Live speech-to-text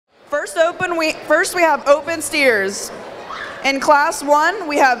First we have open steers. In Class 1,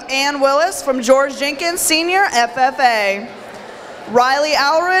 we have Ann Willis from George Jenkins Senior, FFA. Riley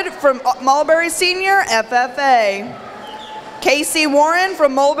Alred from Mulberry Senior, FFA. Casey Warren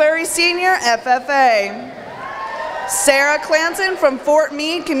from Mulberry Senior, FFA. Sarah Clanton from Fort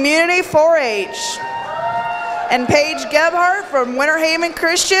Meade Community 4-H. And Paige Gebhardt from Winter Haven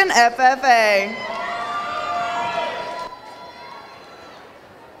Christian, FFA.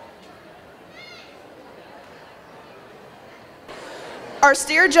 Our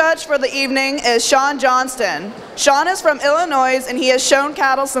steer judge for the evening is Sean Johnston. Sean is from Illinois and he has shown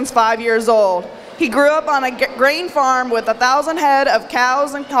cattle since 5 years old. He grew up on a grain farm with 1,000 head of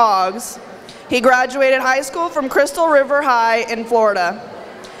cows and hogs. He graduated high school from Crystal River High in Florida.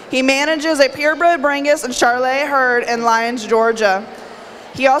 He manages a purebred Brangus and Charolais herd in Lyons, Georgia.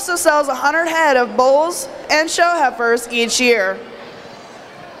 He also sells 100 head of bulls and show heifers each year.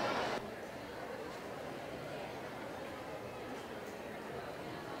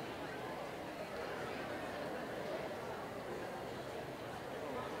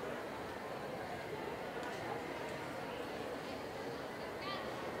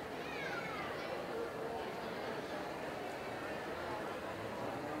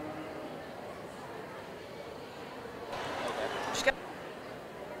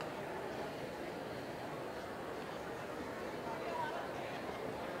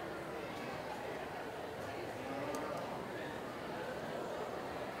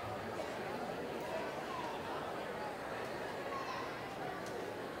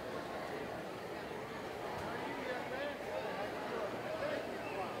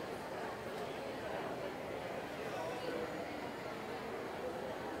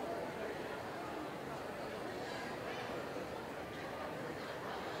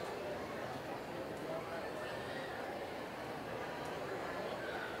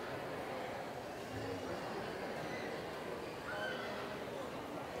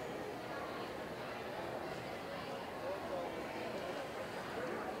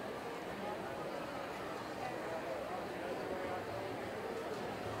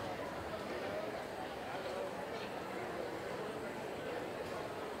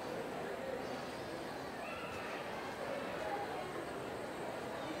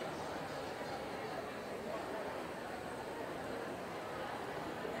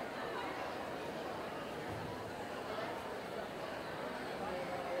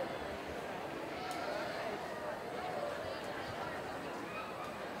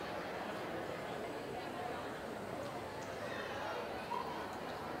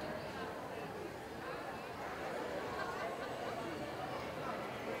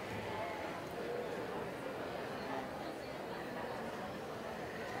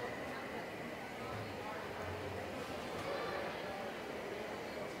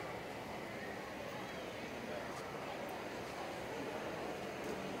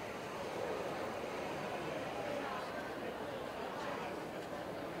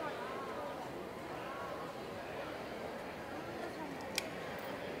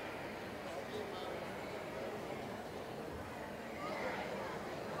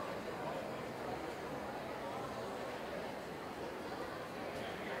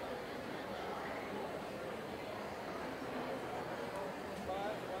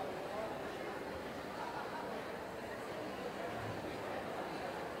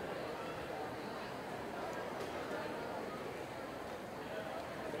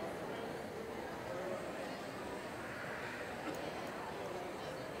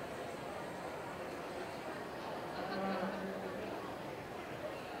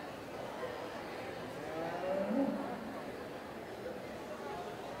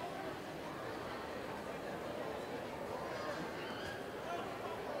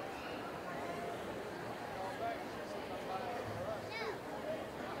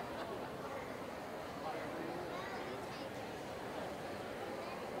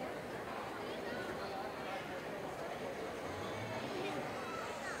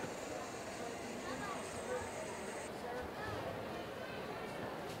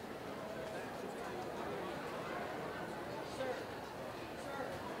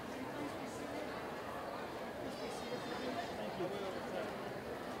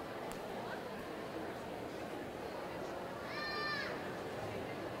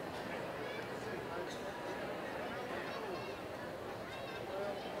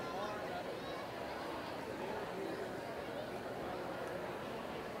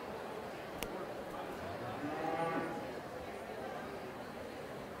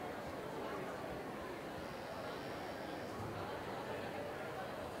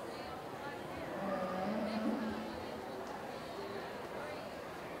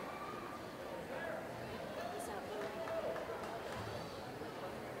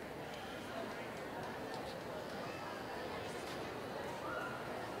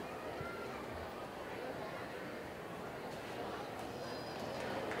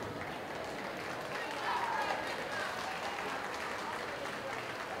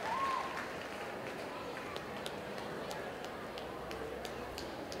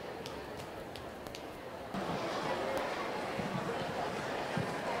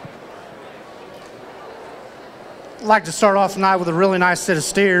 like to start off tonight with a really nice set of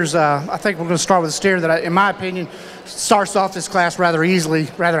steers. I think we're going to start with a steer that, in my opinion, starts off this class rather easily,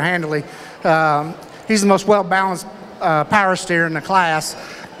 rather handily. He's the most well-balanced power steer in the class.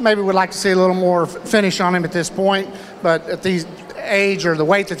 Maybe we'd like to see a little more finish on him at this point, but at the age or the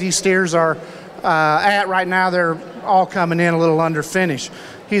weight that these steers are at right now, they're all coming in a little under finish.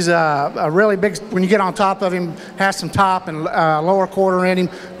 He's a really big, when you get on top of him, has some top and lower quarter in him.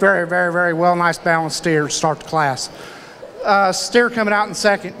 Very, very, very well, nice balanced steer to start the class. Steer coming out in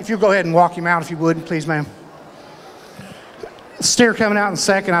second. If you go ahead and walk him out, if you would, please, ma'am. Steer coming out in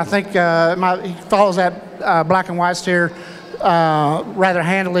second. I think he follows that black and white steer rather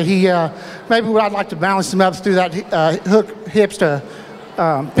handily. Maybe I'd like to balance him up through that hook hips to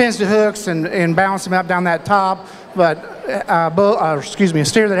pins to hooks and balance him up down that top. But a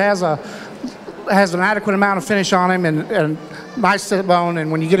steer that has an adequate amount of finish on him and nice sit bone, and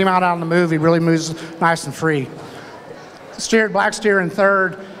when you get him out on the move, he really moves nice and free. Black steer in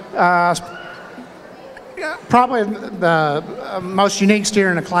third. Probably the most unique steer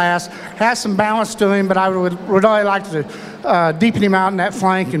in the class. Has some balance to him, but I would really like to deepen him out in that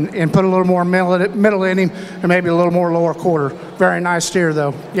flank and put a little more middle in him and maybe a little more lower quarter. Very nice steer,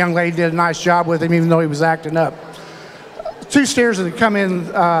 though. Young lady did a nice job with him, even though he was acting up. Two steers that come in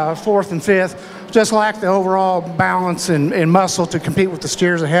fourth and fifth just lack the overall balance and muscle to compete with the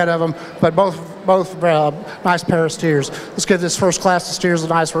steers ahead of them, but both nice pair of steers. Let's give this first class of steers a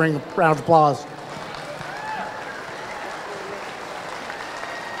nice round of applause.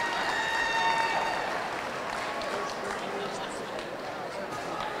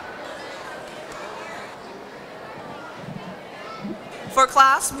 For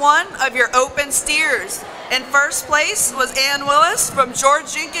Class 1 of your open steers, in first place was Ann Willis from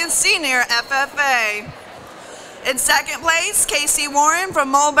George Jenkins Senior, FFA. In second place, Casey Warren from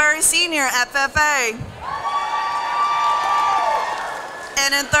Mulberry Senior, FFA.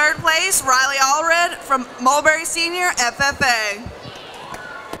 And in third place, Riley Allred from Mulberry Senior, FFA.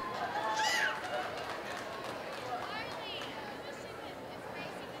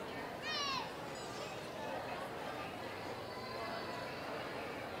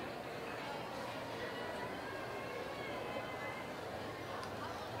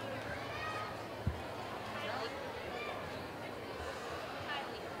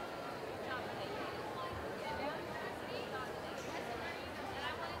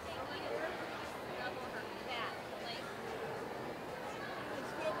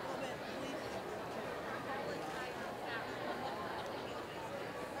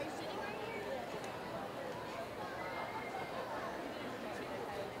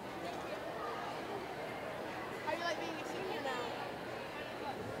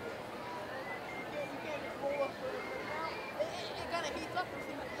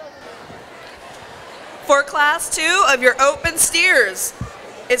 For Class 2 of your open steers,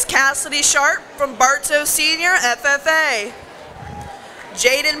 it's Cassidy Sharp from Bartow Senior, FFA.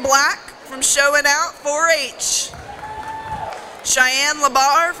 Jaden Black from Showing Out, 4-H. Cheyenne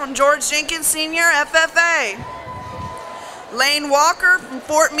Labar from George Jenkins Senior, FFA. Lane Walker from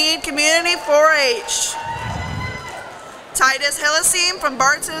Fort Meade Community, 4-H. Titus Hillesheim from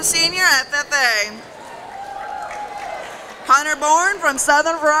Bartow Senior, FFA. Hunter Bourne from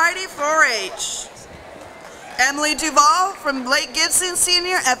Southern Variety, 4-H. Emily Duval from Blake Gibson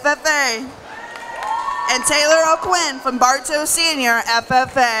Senior, FFA. And Taylor O'Quinn from Bartow Senior,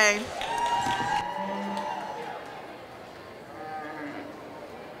 FFA.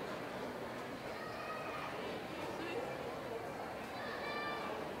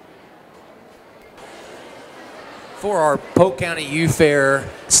 For our Polk County U Fair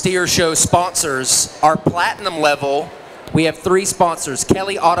Steer Show sponsors, our platinum level, we have 3 sponsors: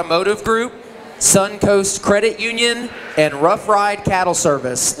 Kelly Automotive Group, Suncoast Credit Union, and Rough Ride Cattle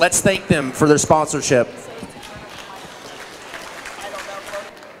Service. Let's thank them for their sponsorship.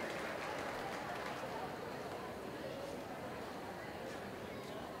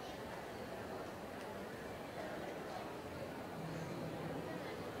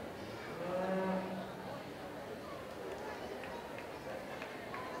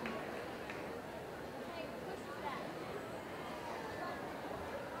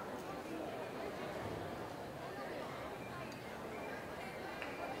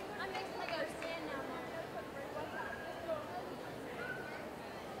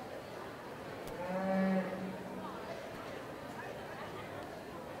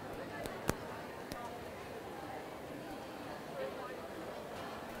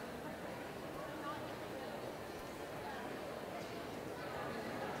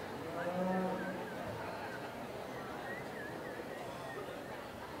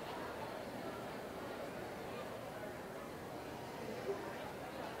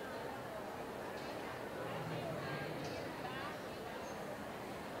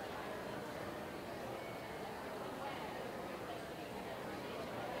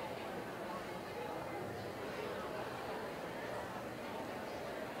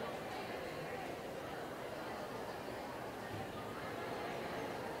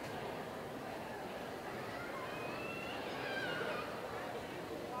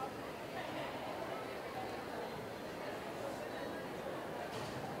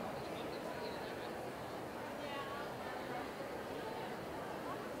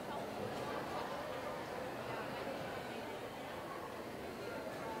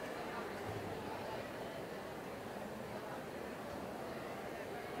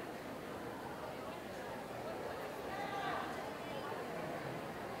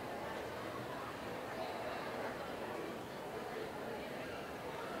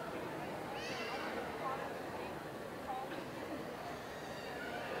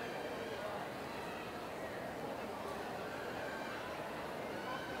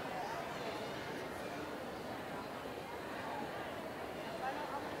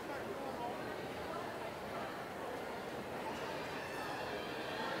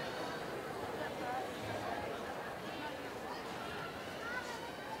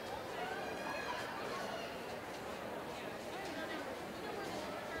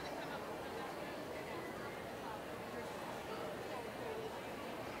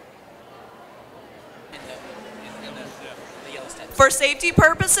 For safety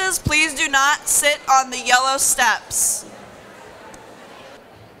purposes, please do not sit on the yellow steps.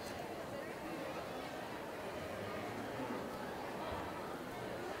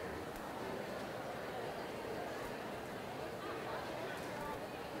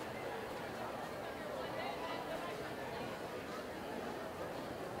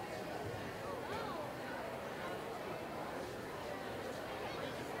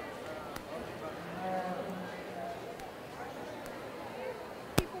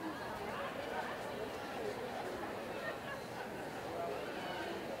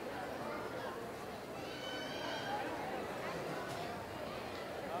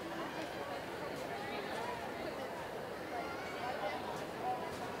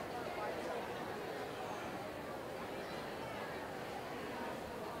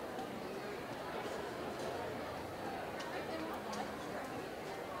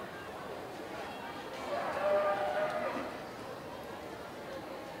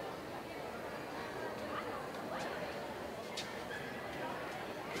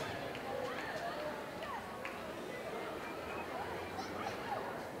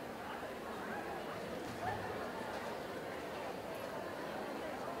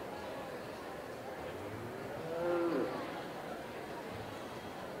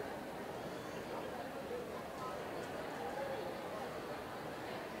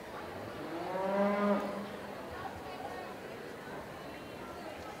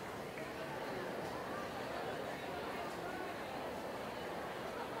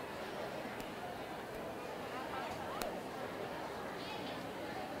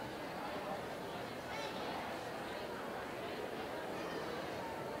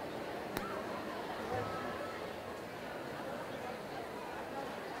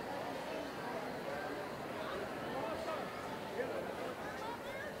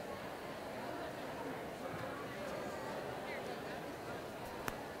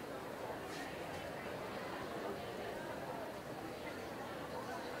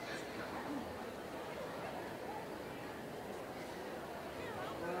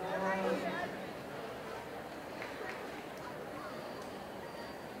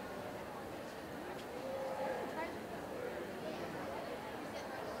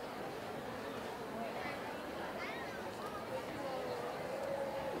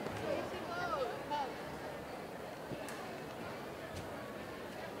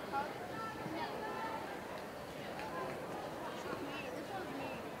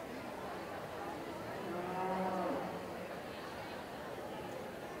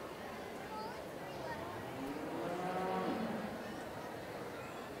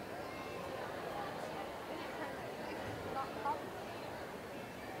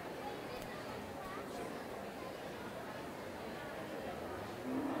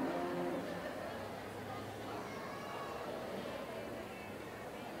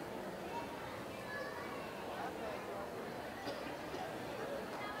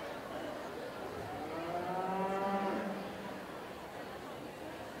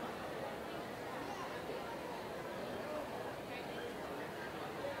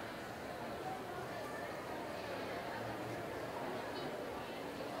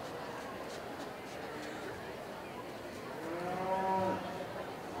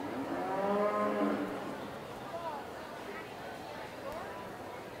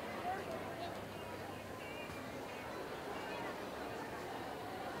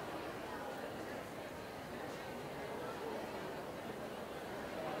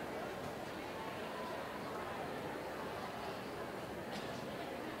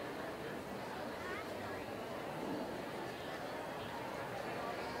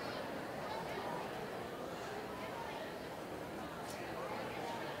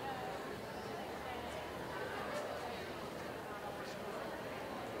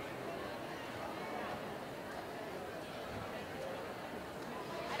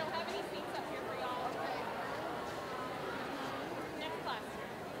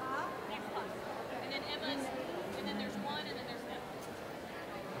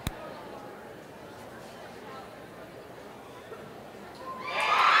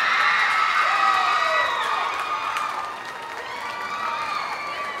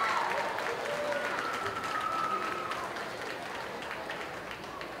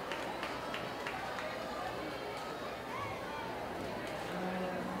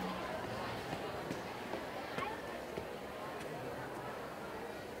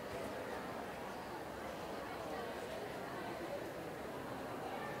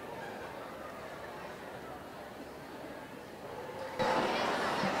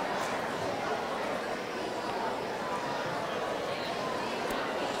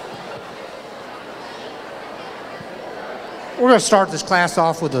 We're going to start this class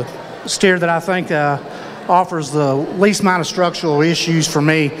off with a steer that I think offers the least amount of structural issues for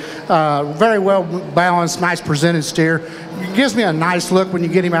me. Very well balanced, nice presented steer. It gives me a nice look when you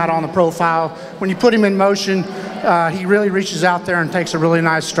get him out on the profile. When you put him in motion, he really reaches out there and takes a really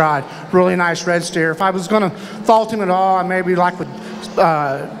nice stride. Really nice red steer. If I was going to fault him at all, I maybe like would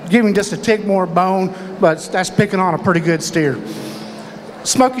give him just a tick more bone, but that's picking on a pretty good steer.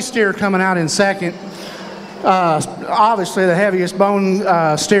 Smoky steer coming out in second. Obviously the heaviest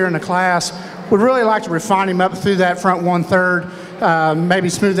bone steer in the class. Would really like to refine him up through that front 1/3, maybe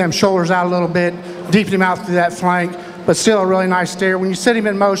smooth them shoulders out a little bit, deepen him out through that flank, but still a really nice steer. When you set him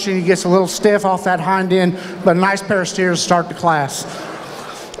in motion, he gets a little stiff off that hind end, but a nice pair of steers to start the class.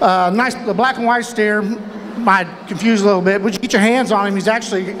 The black and white steer might confuse a little bit. Would you get your hands on him? He's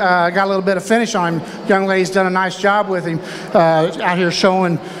actually got a little bit of finish on him. Young lady's done a nice job with him out here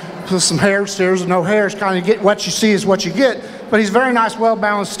showing some hair steers and no hairs. Kind of get what you see is what you get. But he's a very nice,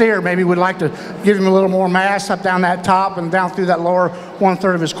 well-balanced steer. Maybe would like to give him a little more mass up down that top and down through that lower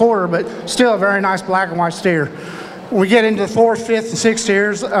 1/3 of his quarter, but still a very nice black and white steer. When we get into the 4th, 5th, and 6th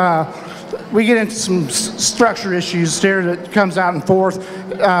steers, we get into some structure issues. Steer that comes out in 4th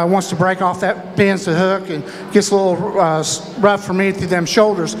wants to break off that pins to hook and gets a little rough for me through them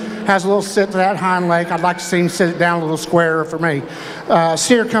shoulders. Has a little sit to that hind leg. I'd like to see him sit it down a little squarer for me.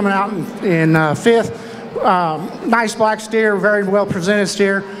 Steer coming out in 5th. Nice black steer, very well presented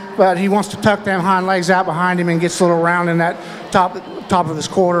steer, but he wants to tuck them hind legs out behind him and gets a little round in that top of his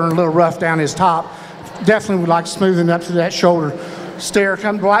quarter and a little rough down his top. Definitely would like to smooth him up to that shoulder. Steer,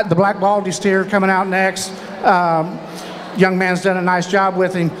 the black baldy steer coming out next. Young man's done a nice job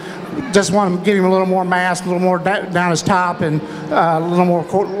with him. Just want to give him a little more mass, a little more down his top, and a little more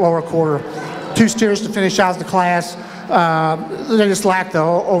lower quarter. 2 steers to finish out the class. They just lack the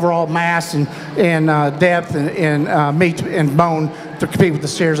overall mass and depth and meat and bone to compete with the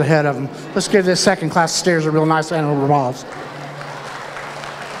steers ahead of them. Let's give this second class of steers a real nice animal revolves.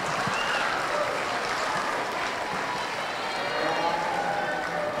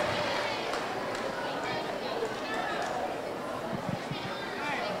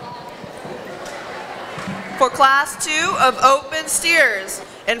 For Class 2 of Open Steers,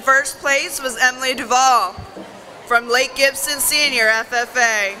 in first place was Emily Duvall from Lake Gibson Senior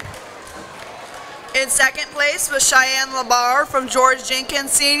FFA. In second place was Cheyenne Labar from George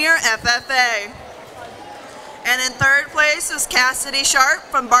Jenkins Senior FFA. And in third place was Cassidy Sharp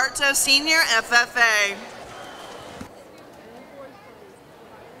from Bartow Senior FFA.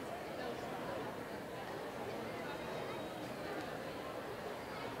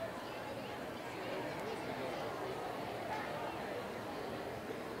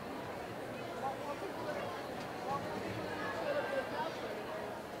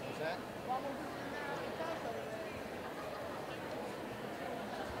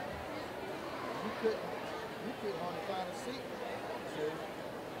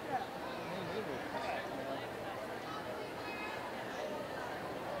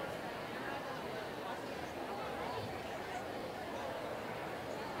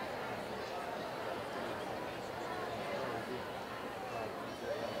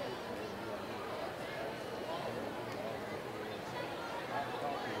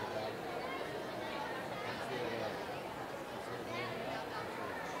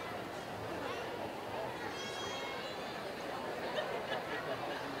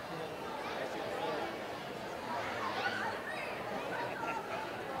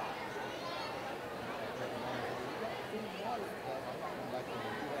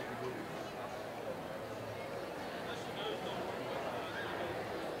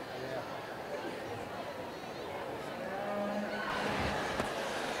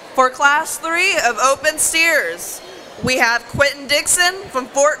 For Class 3 of Open Steers, we have Quentin Dixon from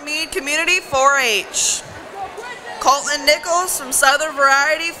Fort Meade Community 4-H, Colton Nichols from Southern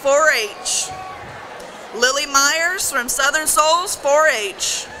Variety 4-H, Lily Myers from Southern Souls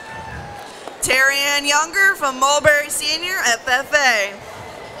 4-H, Terry Ann Younger from Mulberry Senior FFA,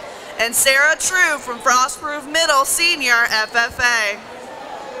 and Sarah True from Frostproof Middle Senior FFA.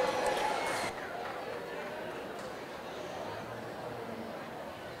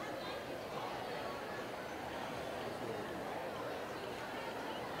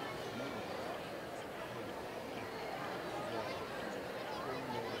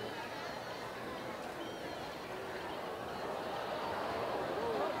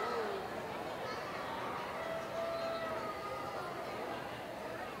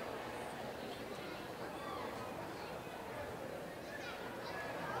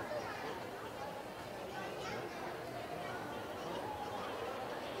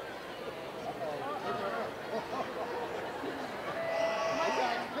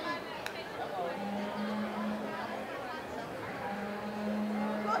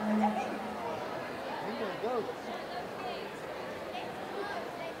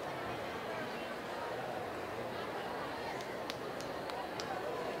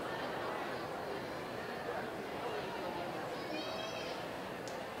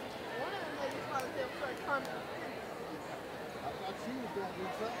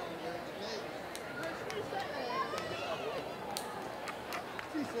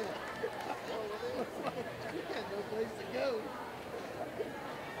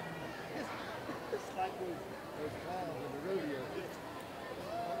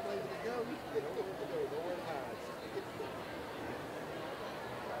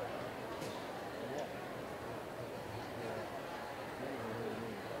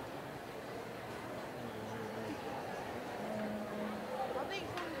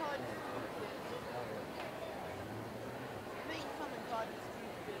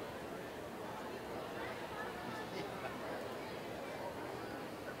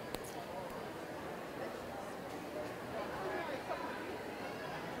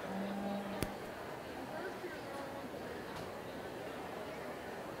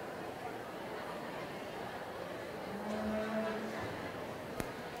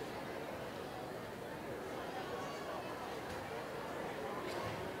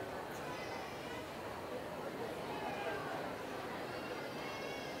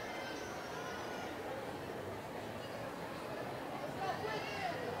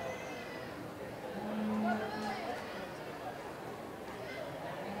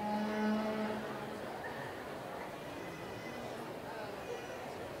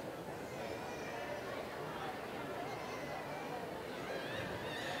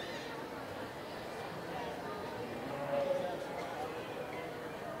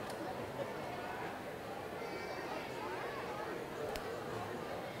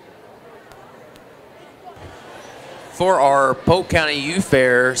 For our Polk County Youth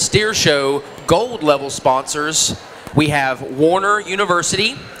Fair Steer Show gold level sponsors, we have Warner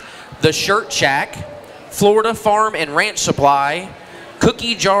University, The Shirt Shack, Florida Farm and Ranch Supply,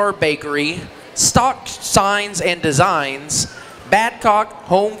 Cookie Jar Bakery, Stock Signs and Designs, Badcock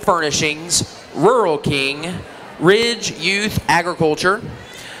Home Furnishings, Rural King, Ridge Youth Agriculture,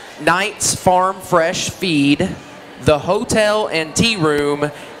 Knight's Farm Fresh Feed, The Hotel and Tea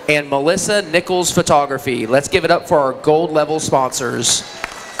Room, and Melissa Nichols Photography. Let's give it up for our gold level sponsors.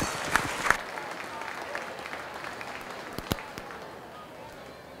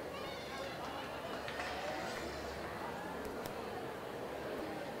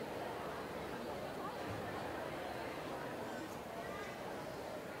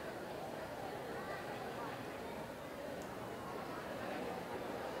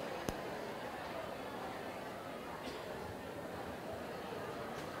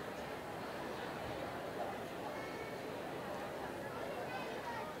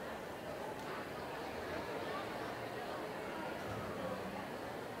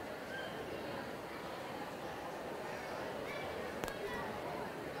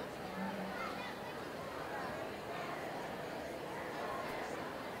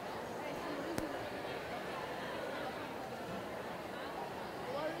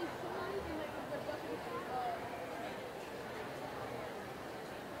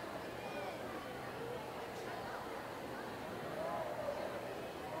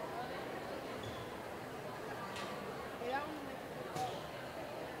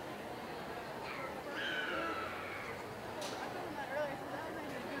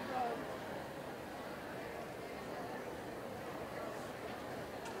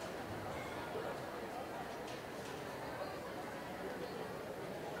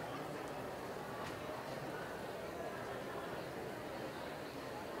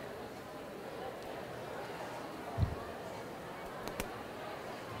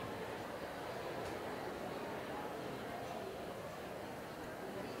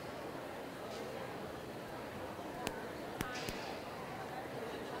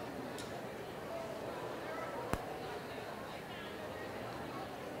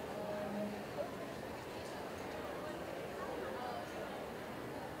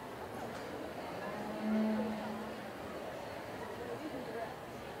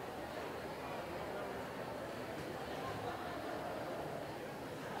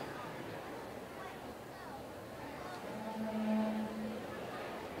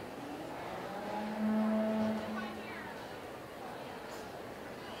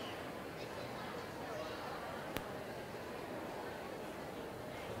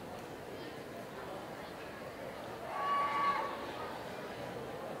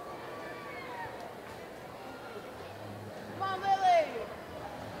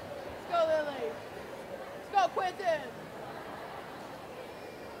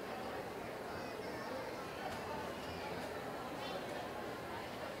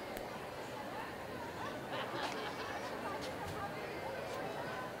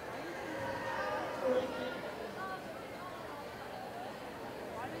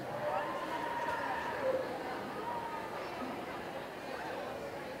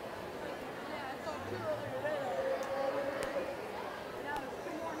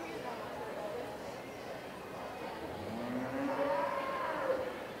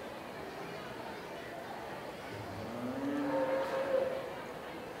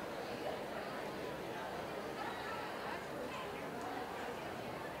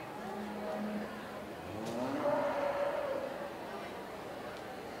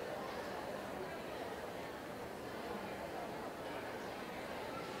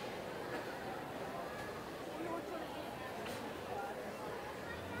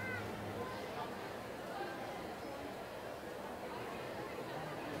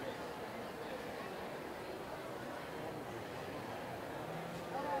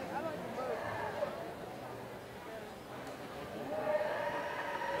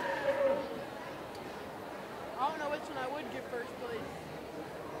 I would get first place.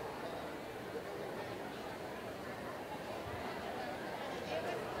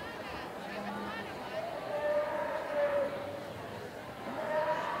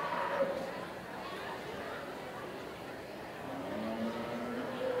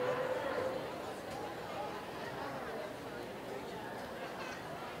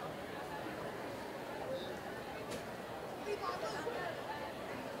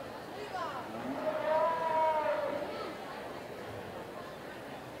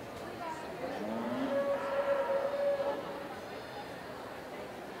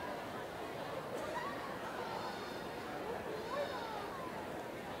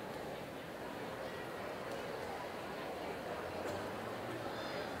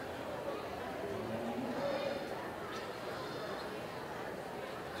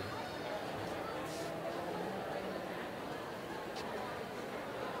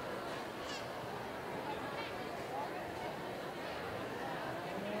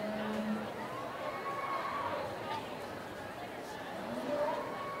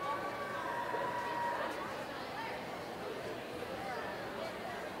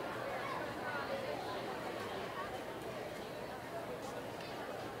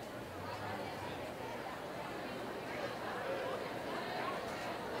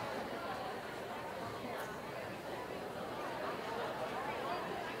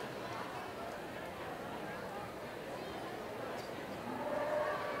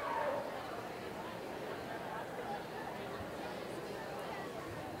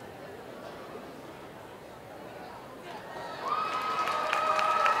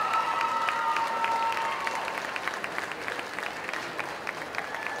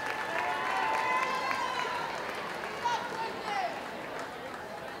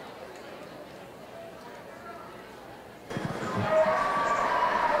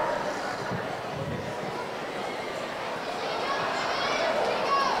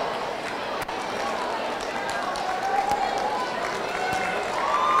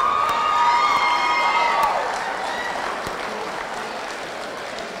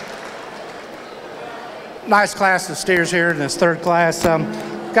 Nice class of steers here in this third class.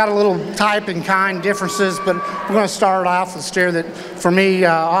 Got a little type and kind differences, but we're going to start off with a steer that, for me,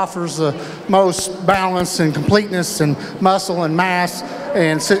 offers the most balance and completeness and muscle and mass,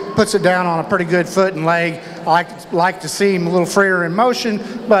 and puts it down on a pretty good foot and leg. I like to see him a little freer in motion,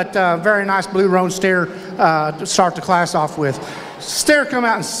 but very nice blue roan steer to start the class off with. Steer come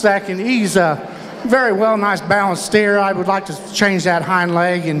out in second. He's very well, nice balanced steer. I would like to change that hind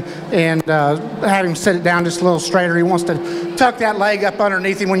leg and have him sit it down just a little straighter. He wants to tuck that leg up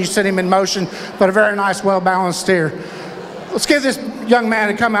underneath him when you sit him in motion, but a very nice, well balanced steer. Let's give this young man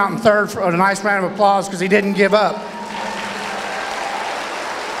to come out in third for a nice round of applause because he didn't give up.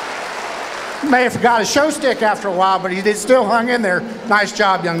 May have forgot his show stick after a while, but he still hung in there. Nice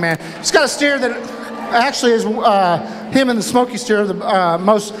job, young man. He's got a steer that actually is him and the Smoky steer the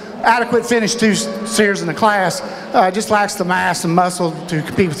most adequate finished two steers in the class. Just lacks the mass and muscle to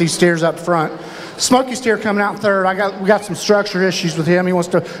compete with these steers up front. Smoky steer coming out in third. We got some structure issues with him. He wants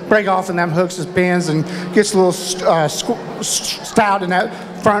to break off in them hooks and pins and gets a little stout in that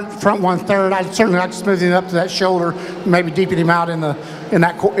front 1/3. I'd certainly like to smooth him up to that shoulder, maybe deepen him out in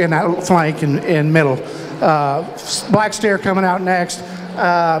that flank and middle. Black steer coming out next.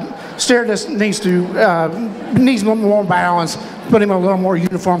 Steer just needs a little more balance, put him in a little more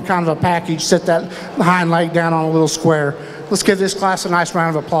uniform kind of a package, set that hind leg down on a little square. Let's give this class a nice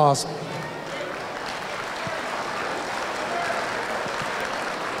round of applause.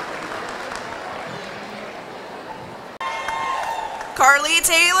 Carly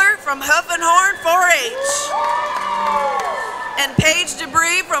Taylor from Hoof and Horn 4-H. And Paige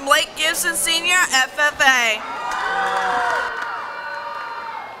Debris from Lake Gibson Senior FFA.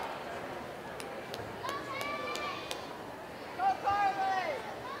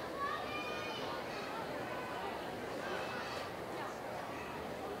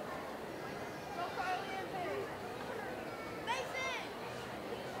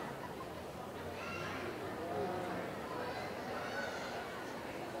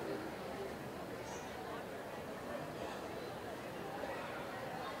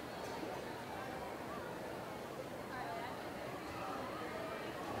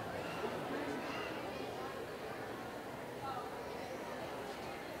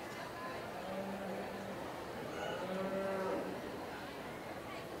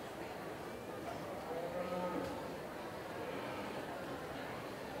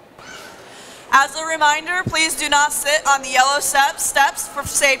 As a reminder, please do not sit on the yellow steps for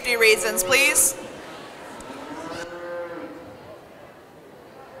safety reasons, please.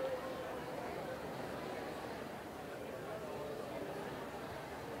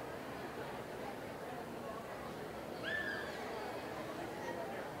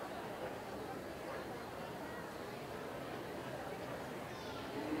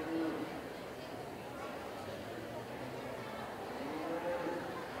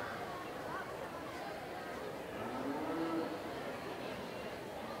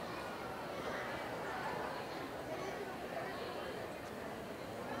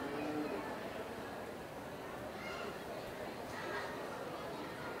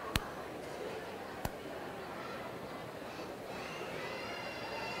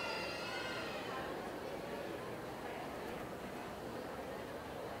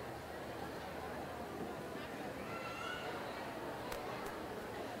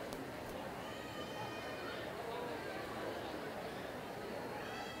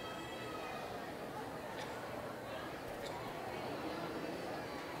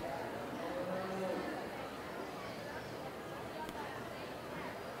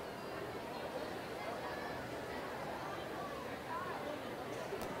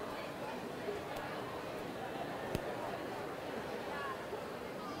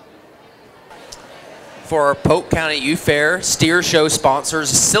 for our Polk County Youth Fair Steer Show sponsors,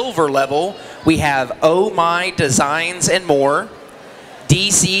 silver level, we have Oh My Designs and More,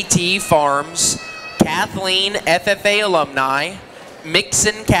 DCT Farms, Kathleen FFA Alumni,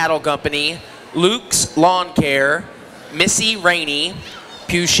 Mixon Cattle Company, Luke's Lawn Care, Missy Rainey,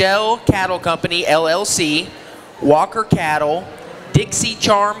 Puchelle Cattle Company LLC, Walker Cattle, Dixie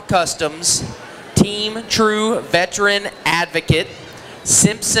Charm Customs, Team True Veteran Advocate,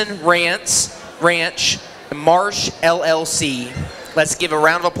 Simpson Ranch, Marsh LLC. Let's give a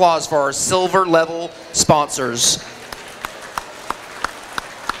round of applause for our silver level sponsors.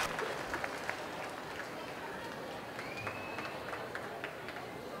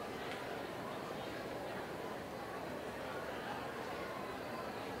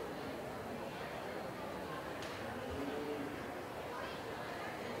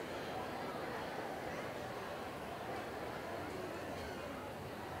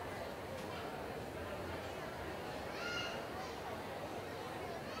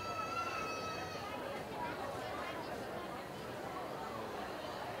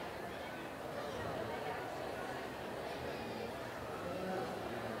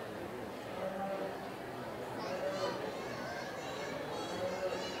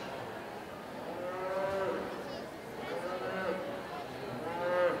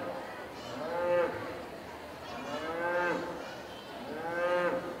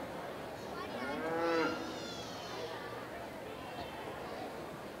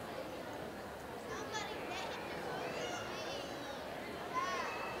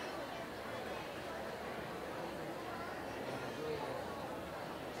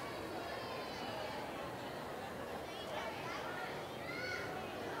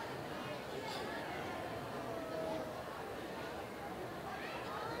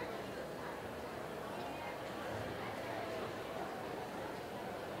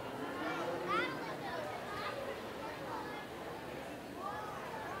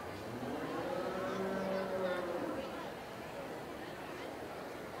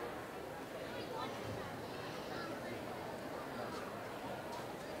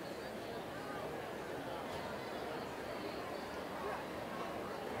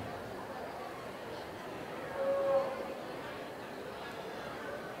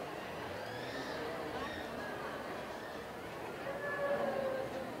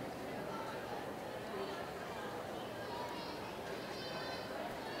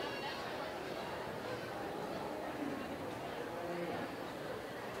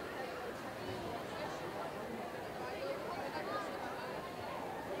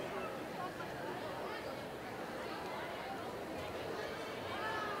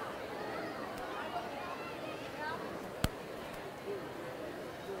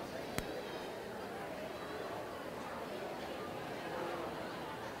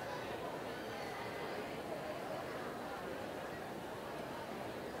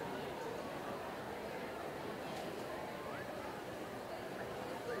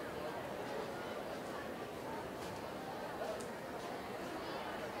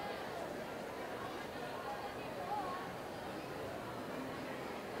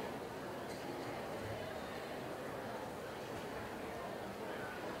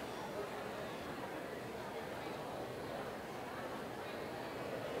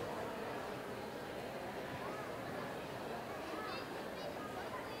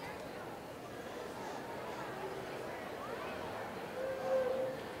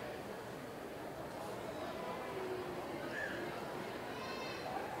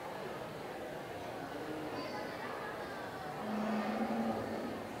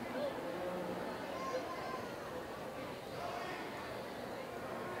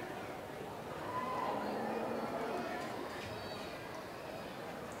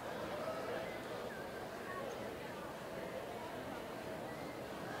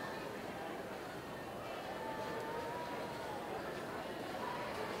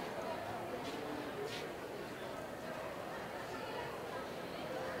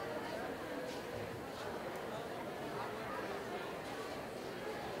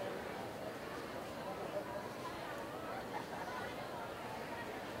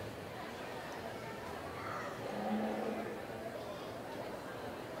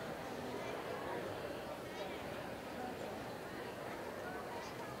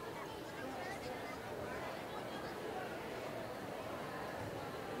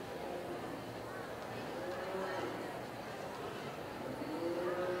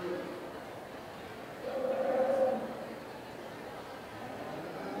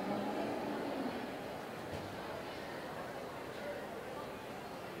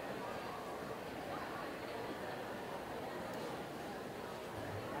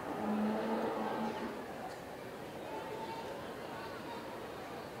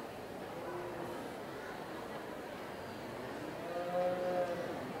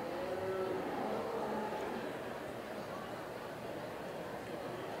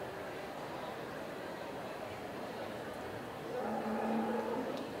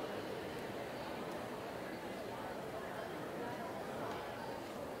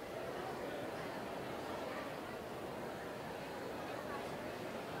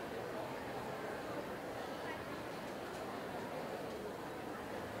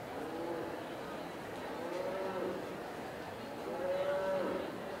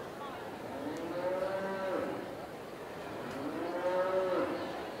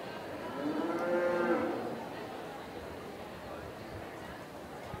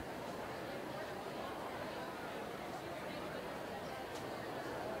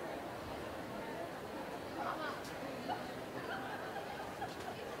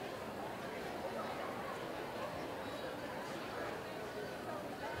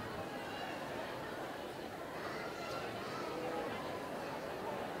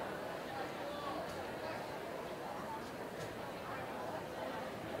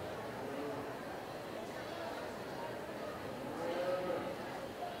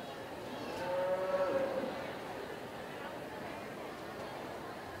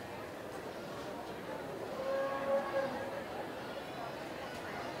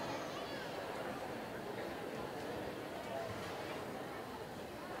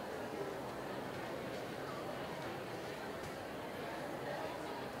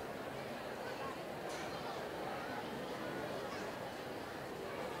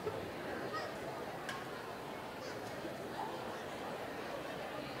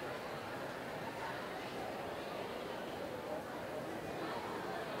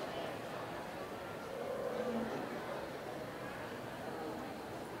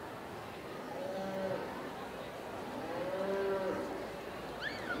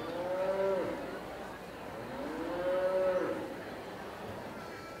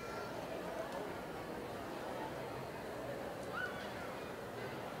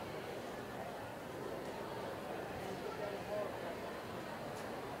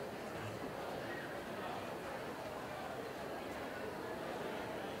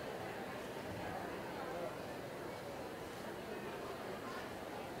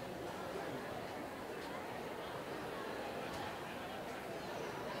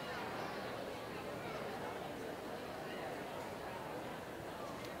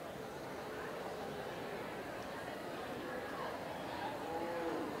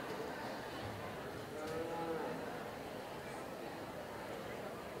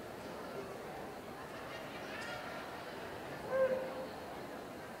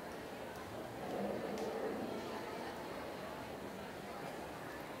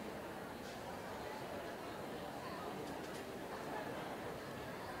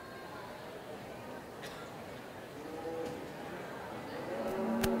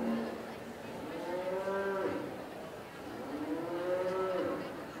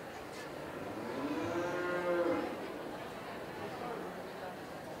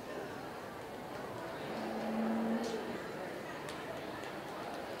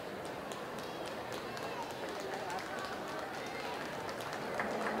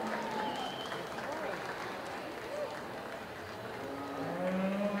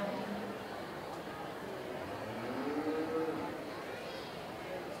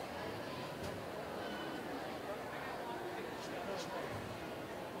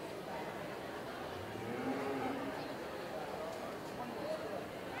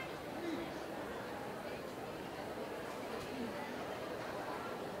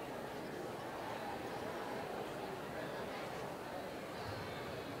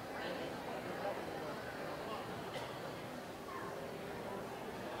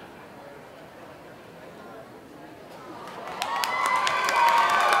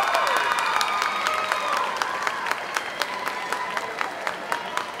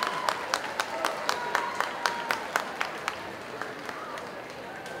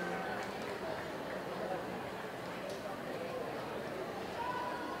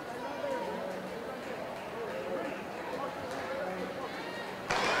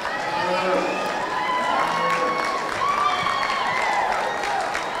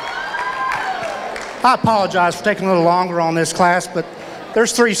 I apologize for taking a little longer on this class, but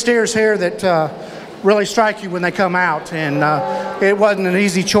there's 3 steers here that really strike you when they come out, and it wasn't an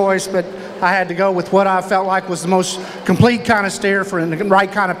easy choice, but I had to go with what I felt like was the most complete kind of steer for the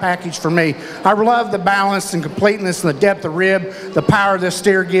right kind of package for me. I love the balance and completeness and the depth of rib, the power this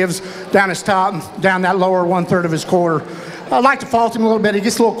steer gives down his top and down that lower 1/3 of his quarter. I'd like to fault him a little bit. He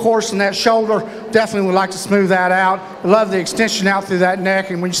gets a little coarse in that shoulder. Definitely would like to smooth that out. I love the extension out through that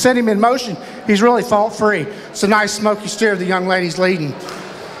neck, and when you set him in motion, he's really fault-free. It's a nice smoky steer the young lady's leading.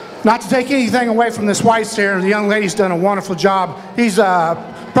 Not to take anything away from this white steer, the young lady's done a wonderful job. He's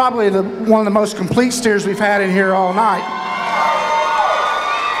probably one of the most complete steers we've had in here all night.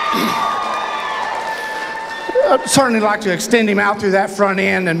 I'd certainly like to extend him out through that front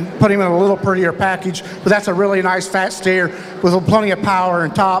end and put him in a little prettier package, but that's a really nice fat steer with plenty of power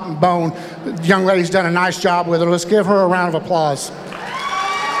and top and bone. The young lady's done a nice job with her. Let's give her a round of applause.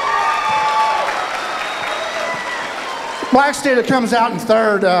 Black steer that comes out in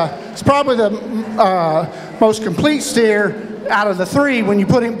third, it's probably the most complete steer out of the 3 when you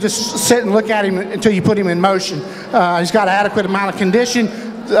put him, just sit and look at him until you put him in motion. He's got an adequate amount of condition,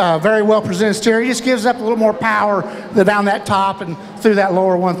 very well presented steer. He just gives up a little more power down that top and through that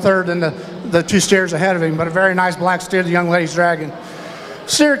lower 1/3 than the 2 steers ahead of him, but a very nice black steer the young lady's dragging.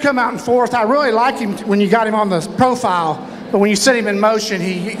 Steer come out in 4th. I really like him when you got him on the profile, but when you set him in motion,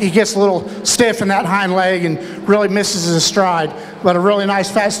 he gets a little stiff in that hind leg and really misses his stride. But a really nice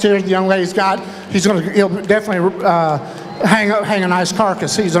fat steer the young lady's got. He'll definitely hang a nice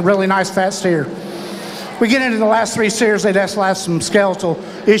carcass. He's a really nice fat steer. We get into the last 3 steers, they just have some skeletal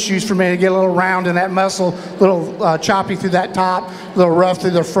issues for me to get a little round in that muscle, a little choppy through that top, a little rough through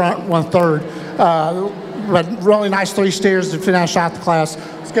the front 1/3. But really nice 3 steers to finish out the class.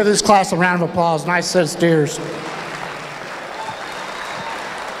 Let's give this class a round of applause. Nice set of steers.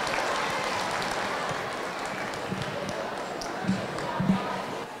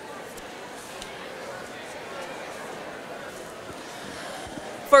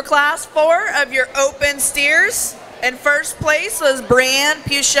 For class 4 of your open steers, in first place was Brianne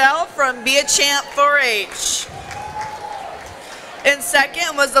Puchel from Be a Champ 4-H. In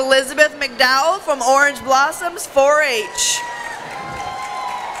second was Elizabeth McDowell from Orange Blossoms 4-H.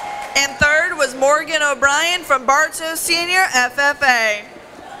 And third was Morgan O'Brien from Bartow Senior FFA.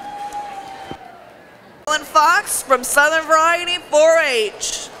 Ellen Fox from Southern Variety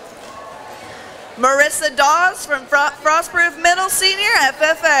 4-H. Marissa Dawes from Frostproof Middle Senior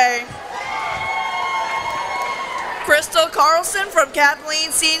FFA. Crystal Carlson from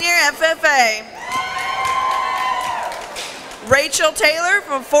Kathleen Senior FFA. Rachel Taylor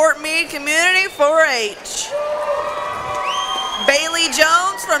from Fort Meade Community 4-H. Bailey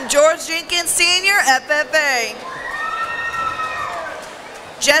Jones from George Jenkins Senior FFA.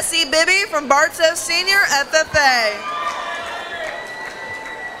 Jesse Bibby from Bartow Senior FFA.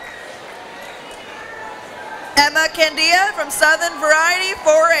 Emma Candia from Southern Variety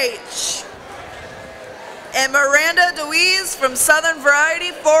 4-H. And Miranda DeWeese from Southern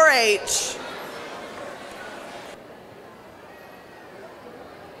Variety 4-H.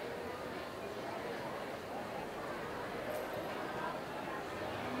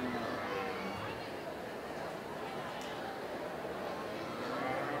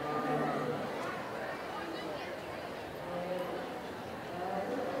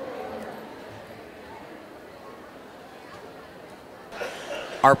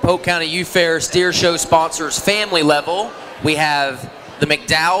 Our Polk County Youth Fair Steer Show sponsors family level. We have the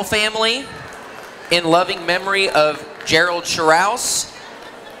McDowell family in loving memory of Gerald Scharouse,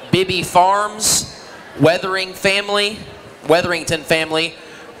 Bibby Farms, Weatherington family,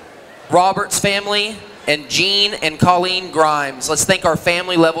 Roberts family, and Jean and Colleen Grimes. Let's thank our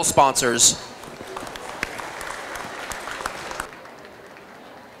family level sponsors.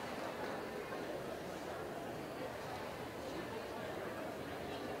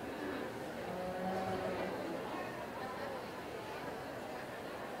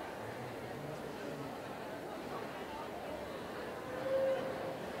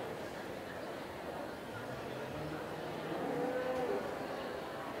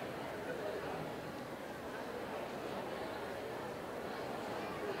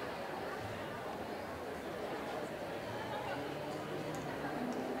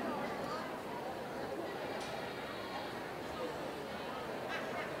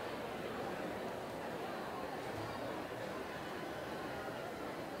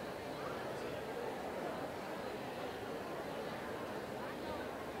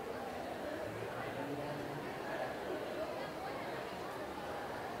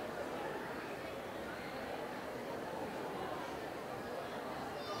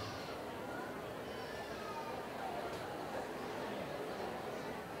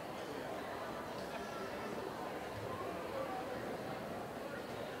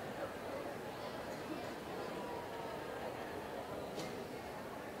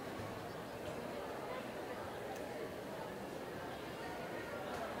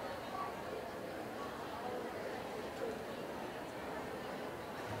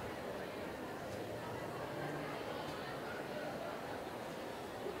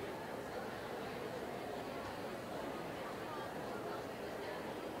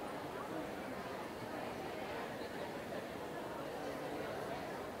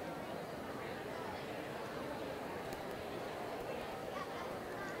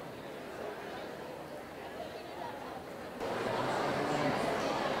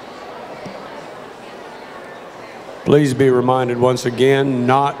 Please be reminded once again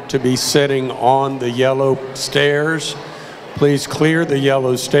not to be sitting on the yellow stairs. Please clear the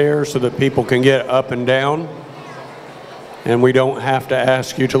yellow stairs so that people can get up and down, and we don't have to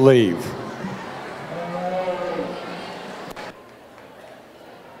ask you to leave.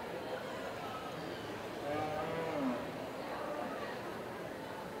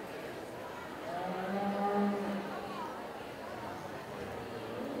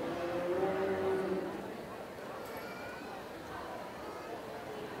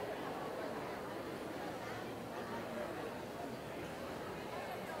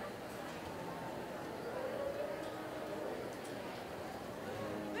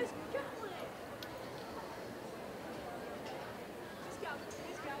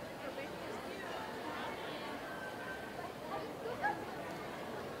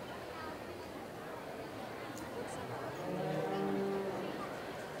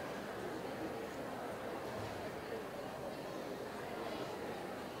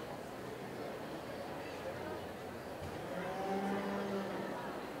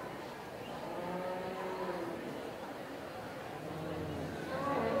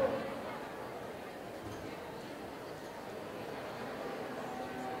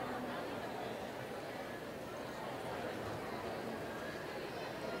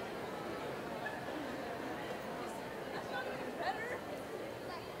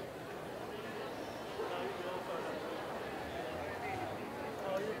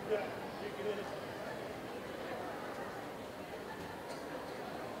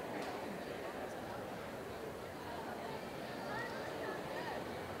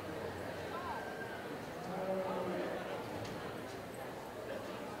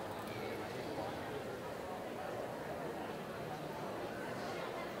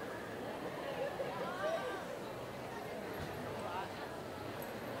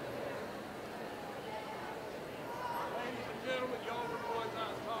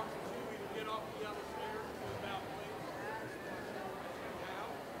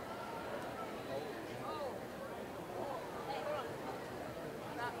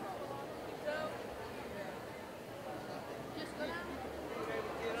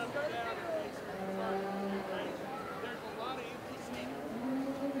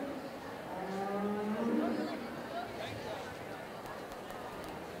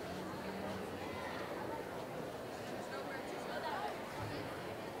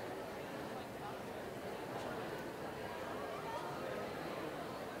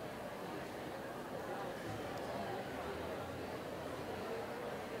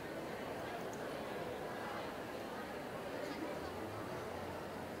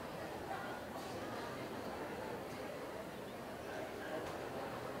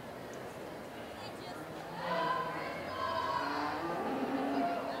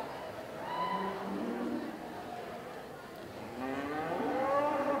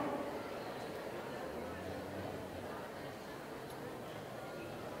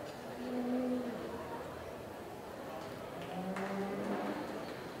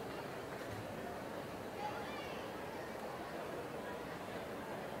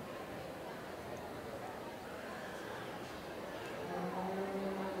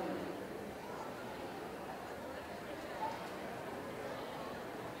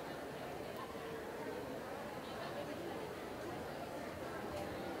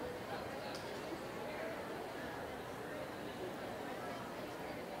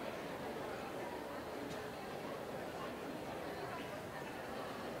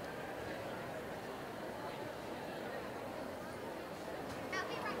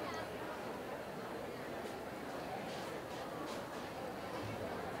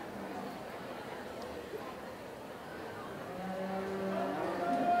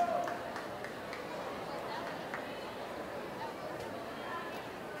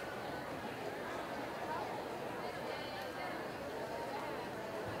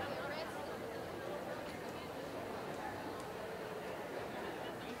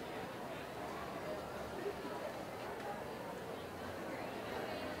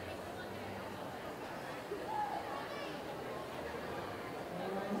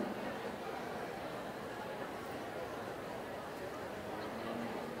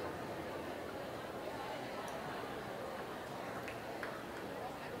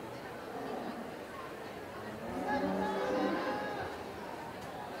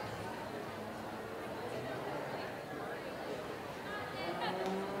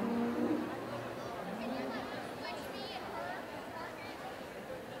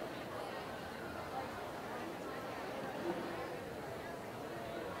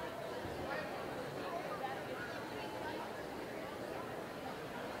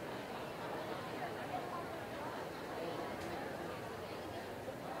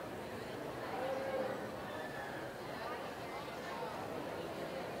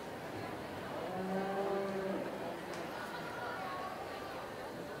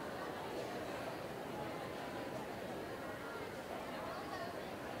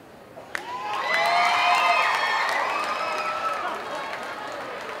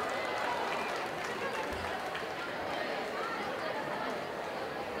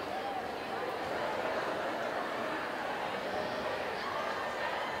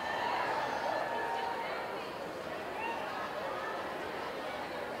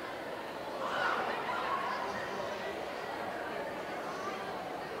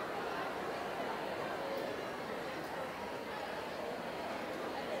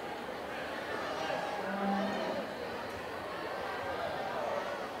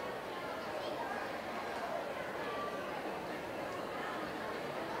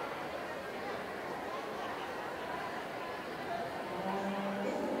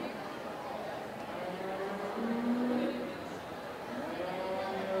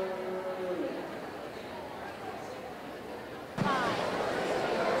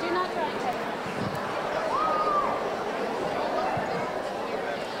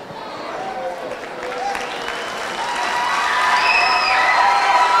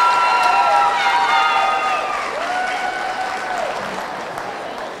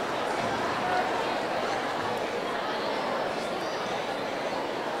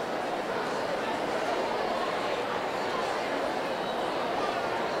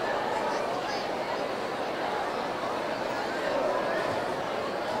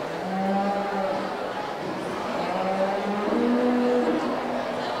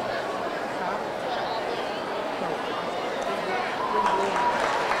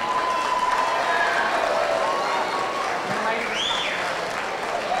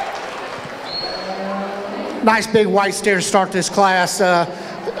 nice big white steer to start this class.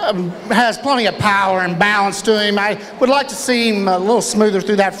 Has plenty of power and balance to him. I would like to see him a little smoother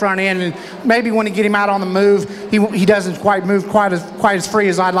through that front end, and maybe when you get him out on the move, he doesn't quite move quite as free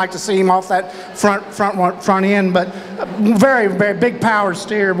as I'd like to see him off that front end. But very, very big powered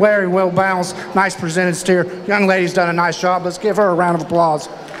steer, very well balanced, nice presented steer. Young lady's done a nice job. Let's give her a round of applause.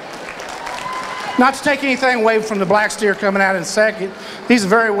 Not to take anything away from the black steer coming out in second. He's a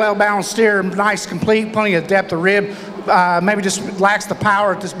very well balanced steer, nice, complete, plenty of depth of rib. Maybe just lacks the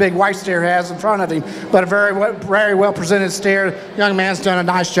power that this big white steer has in front of him, but a very well presented steer. Young man's done a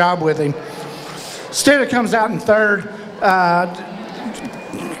nice job with him. Steer that comes out in third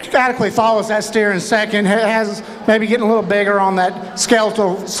adequately follows that steer in second. Has maybe getting a little bigger on that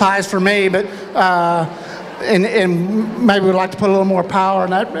skeletal size for me, but and maybe we'd like to put a little more power in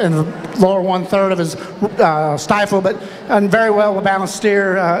the lower 1/3 of his stifle, but a very well balanced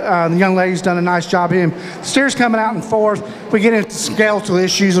steer. The young lady's done a nice job of him. Steer's coming out in fourth. We get into skeletal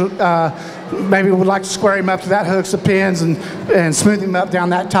issues. Maybe we'd like to square him up to that hooks of pins and smooth him up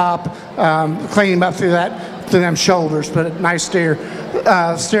down that top, clean him up through them shoulders. But a nice steer.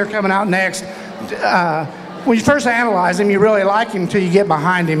 Steer coming out next. When you first analyze him, you really like him until you get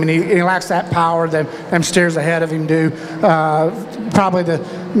behind him, and he lacks that power that them steers ahead of him do. Probably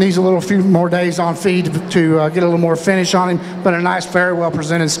needs a few more days on feed to get a little more finish on him, but a nice, very well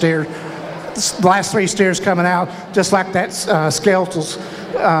presented steer. The last three steers coming out just like that skeletal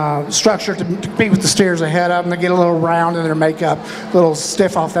structure to compete with the steers ahead of them. They get a little round in their makeup, a little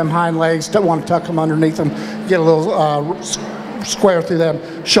stiff off them hind legs, don't want to tuck them underneath them, get a little square through them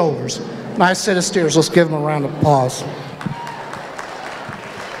shoulders. Nice set of steers. Let's give them a round of applause.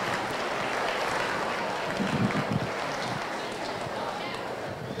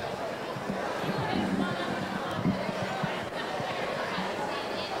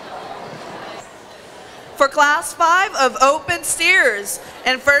 For Class 5 of open steers,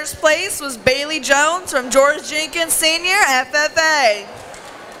 in first place was Bailey Jones from George Jenkins Senior, FFA.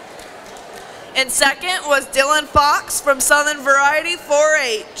 In second was Dylan Fox from Southern Variety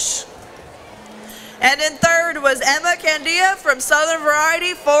 4-H. And in third was Emma Candia from Southern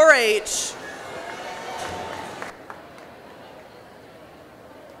Variety 4-H.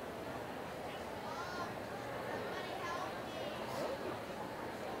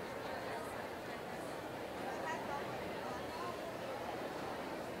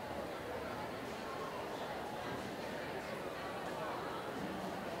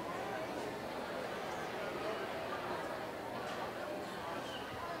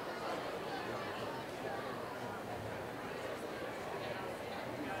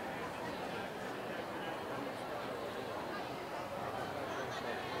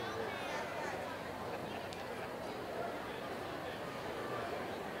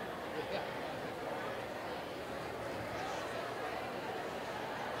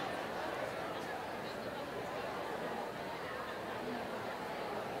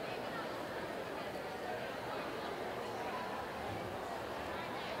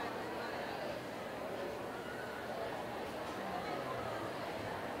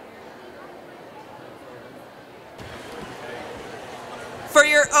 For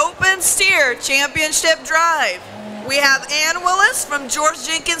your open steer championship drive, we have Ann Willis from George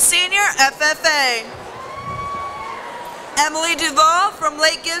Jenkins Senior, FFA. Emily Duvall from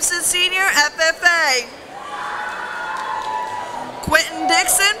Lake Gibson Senior, FFA. Quentin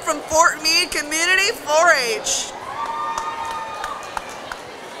Dixon from Fort Meade Community, 4-H.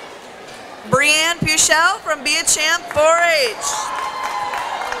 Brianne Puchel from Beachamp, 4-H.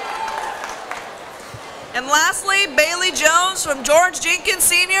 And lastly, Bailey Jones from George Jenkins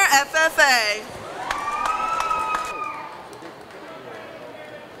Senior, FFA.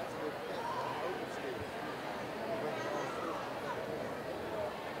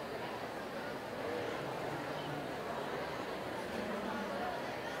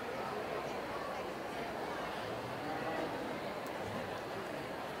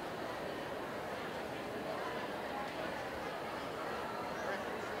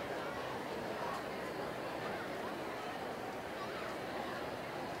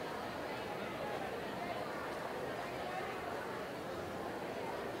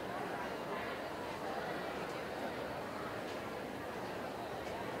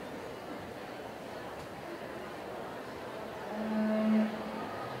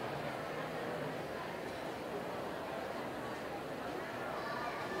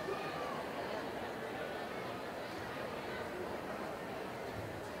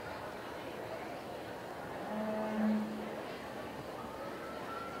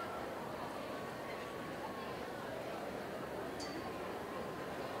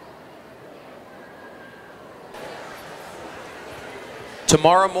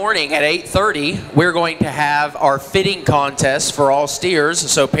 Tomorrow morning at 8:30, we're going to have our fitting contest for all steers.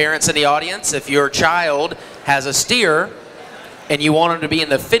 So parents in the audience, if your child has a steer and you want them to be in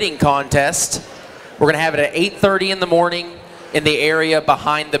the fitting contest, we're going to have it at 8:30 in the morning in the area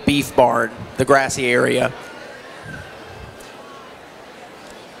behind the beef barn, the grassy area.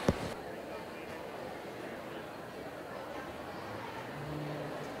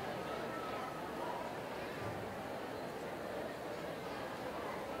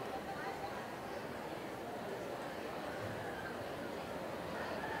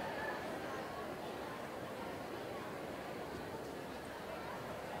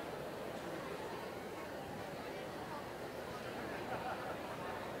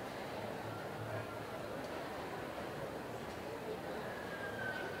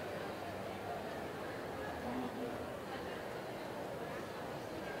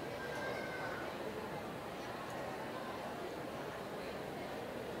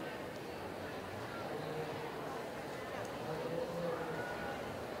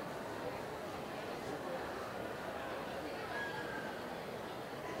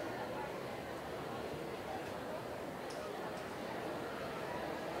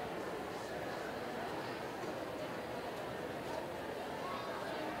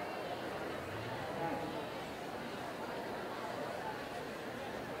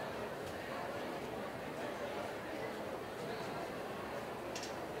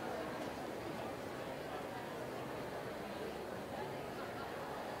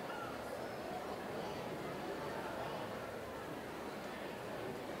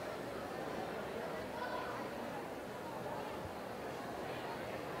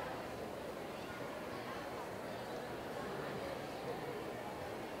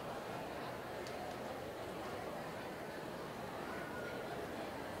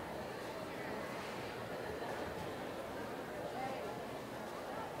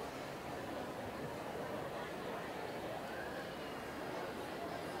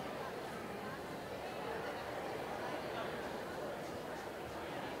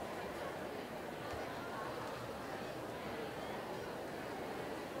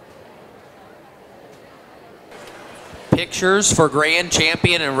 Pictures for Grand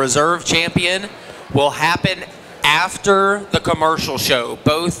Champion and Reserve Champion will happen after the commercial show.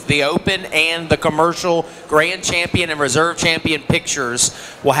 Both the open and the commercial Grand Champion and Reserve Champion pictures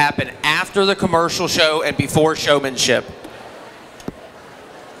will happen after the commercial show and before showmanship.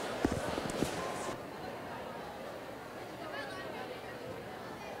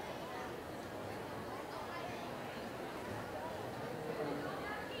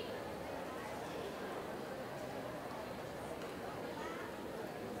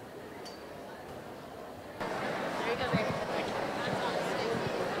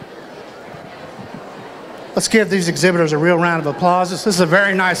 Let's give these exhibitors a real round of applause. This is a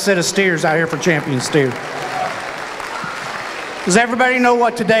very nice set of steers out here for Champion Steer. Does everybody know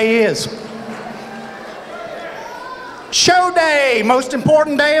what today is? Show day, most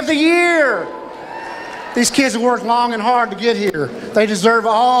important day of the year. These kids have worked long and hard to get here. They deserve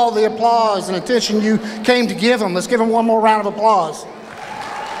all the applause and attention you came to give them. Let's give them one more round of applause.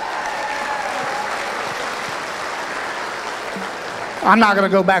 I'm not going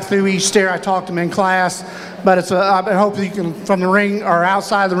to go back through each steer. I talked to them in class, but it's I hope you can, from the ring or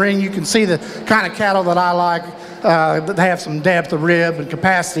outside the ring, you can see the kind of cattle that I like. That they have some depth of rib and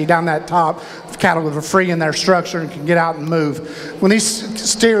capacity down that top. Cattle that are free in their structure and can get out and move. When these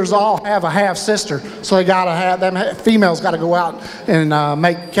steers all have a half sister, so they got to have them females got to go out and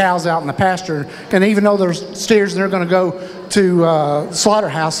make cows out in the pasture. And even though there's steers and they're going to go to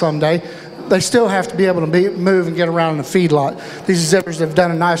slaughterhouse someday, they still have to be able to move and get around in the feedlot. These exhibitors have done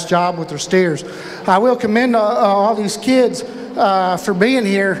a nice job with their steers. I will commend all these kids for being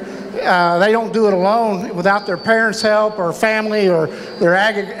here. They don't do it alone without their parents' help or family or their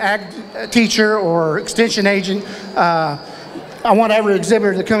ag teacher or extension agent. I want every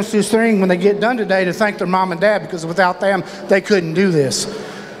exhibitor that comes through this ring when they get done today to thank their mom and dad, because without them, they couldn't do this.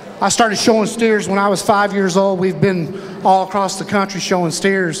 I started showing steers when I was 5 years old. We've been all across the country showing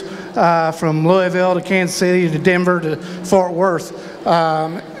steers from Louisville to Kansas City to Denver to Fort Worth.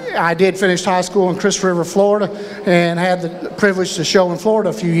 I did finish high school in Crystal River, Florida, and had the privilege to show in Florida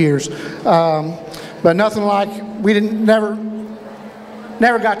a few years. But nothing like, we never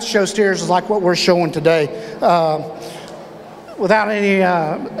got to show steers like what we're showing today. Without any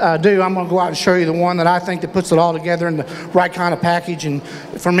ado, I'm going to go out and show you the one that I think that puts it all together in the right kind of package and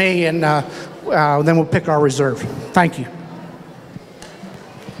for me, and then we'll pick our reserve. Thank you.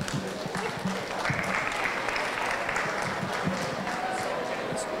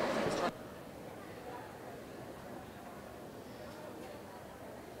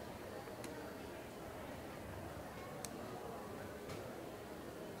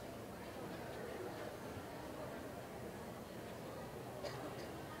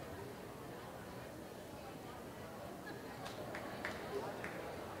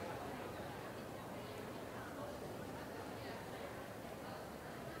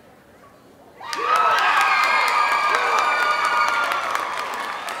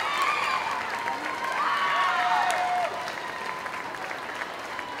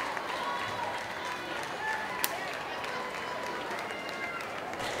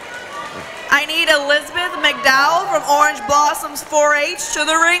 I need Elizabeth McDowell from Orange Blossoms 4-H to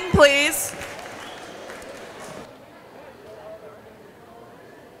the ring, please.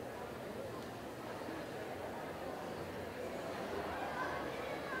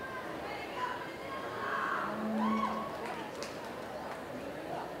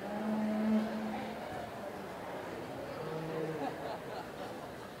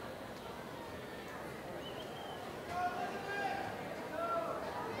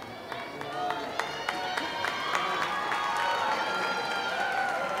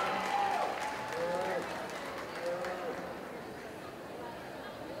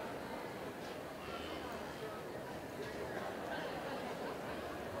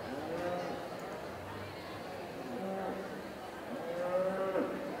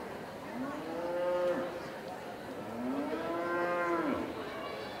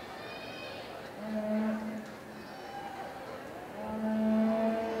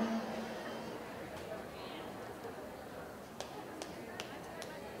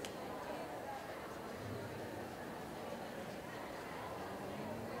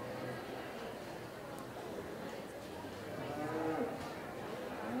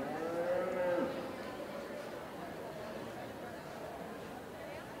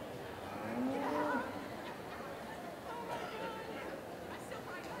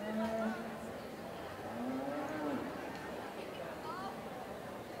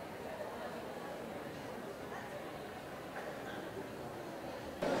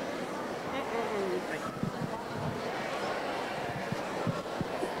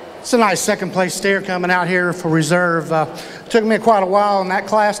 It's a nice second place steer coming out here for reserve. Took me quite a while in that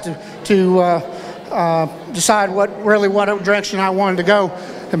class to decide what direction I wanted to go.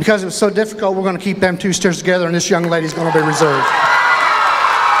 And because it was so difficult, we're going to keep them two steers together, and this young lady's going to be reserved.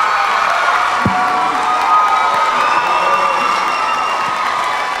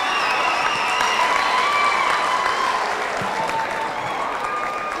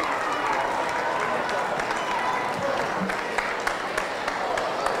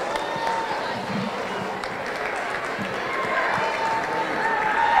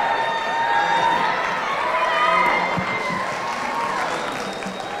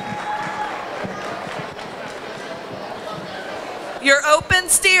 Your open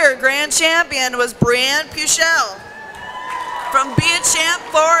steer grand champion was Brianne Puchel from Beauchamp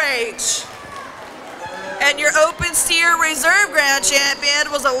 4-H. And your open steer reserve grand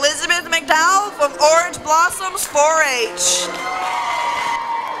champion was Elizabeth McDowell from Orange Blossoms 4-H.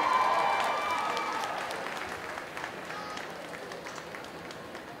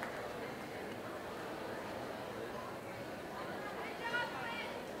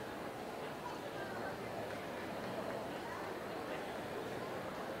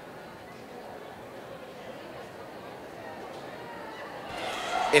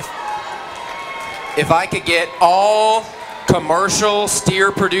 If I could get all commercial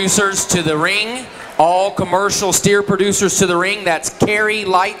steer producers to the ring, that's Carrie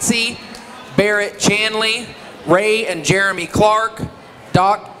Lightsey, Barrett Chanley, Ray and Jeremy Clark,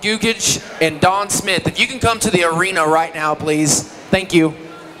 Doc Gugich, and Don Smith. If you can come to the arena right now, please. Thank you.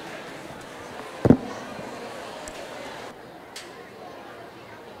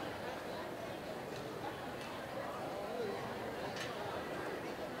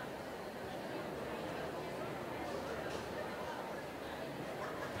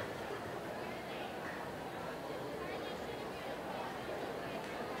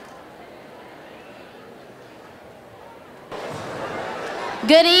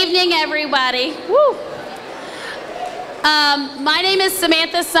 Good evening, everybody. Woo. My name is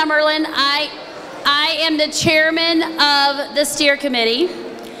Samantha Summerlin. I am the chairman of the steer committee.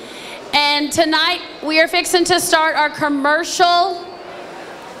 And tonight we are fixing to start our commercial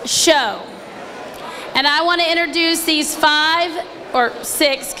show. And I want to introduce these 5 or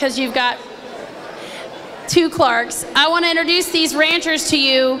 6, because you've got 2 Clarks. I want to introduce these ranchers to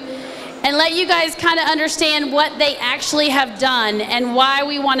you and let you guys kind of understand what they actually have done and why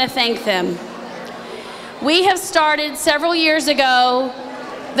we want to thank them. We have started several years ago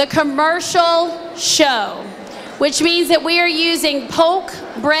the commercial show, which means that we are using Polk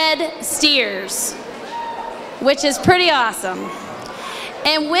bred steers, which is pretty awesome.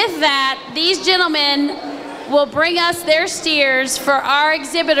 And with that, these gentlemen will bring us their steers for our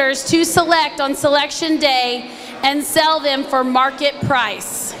exhibitors to select on selection day and sell them for market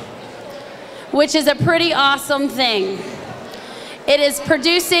price, which is a pretty awesome thing.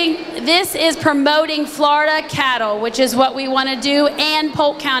 This is promoting Florida cattle, which is what we want to do, and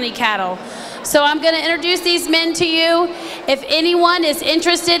Polk County cattle. So I'm going to introduce these men to you. If anyone is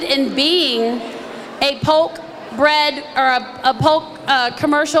interested in being a Polk bred or a Polk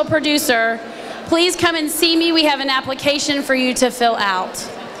commercial producer, please come and see me. We have an application for you to fill out.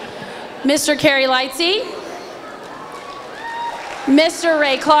 Mr. Kerry Lightsey, Mr.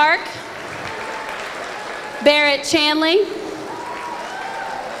 Ray Clark, Barrett Chanley,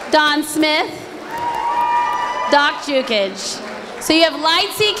 Don Smith, Doc Jukich. So you have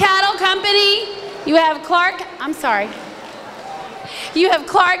Lightsey Cattle Company, you have you have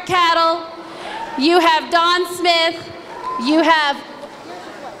Clark Cattle, you have Don Smith, you have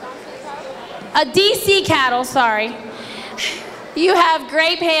a DC Cattle, sorry. You have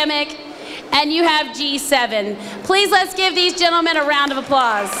Grape Hammock, and you have G7. Please let's give these gentlemen a round of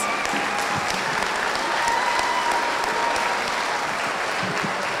applause.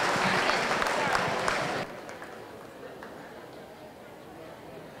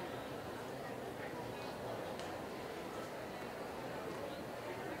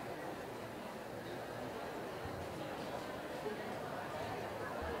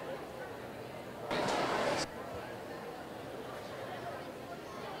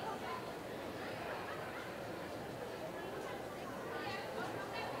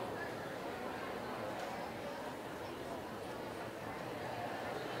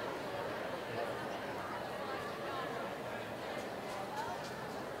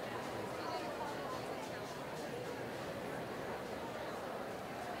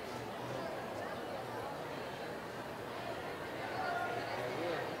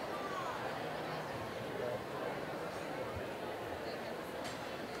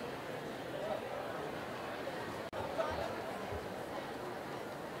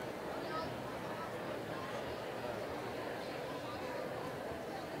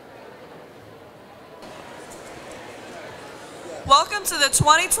 Welcome to the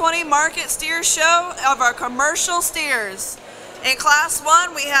 2020 Market Steer Show of our commercial steers. In Class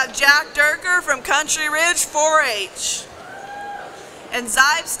 1, we have Jack Durker from Country Ridge 4-H and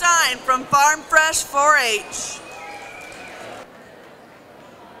Zybe Stein from Farm Fresh 4-H.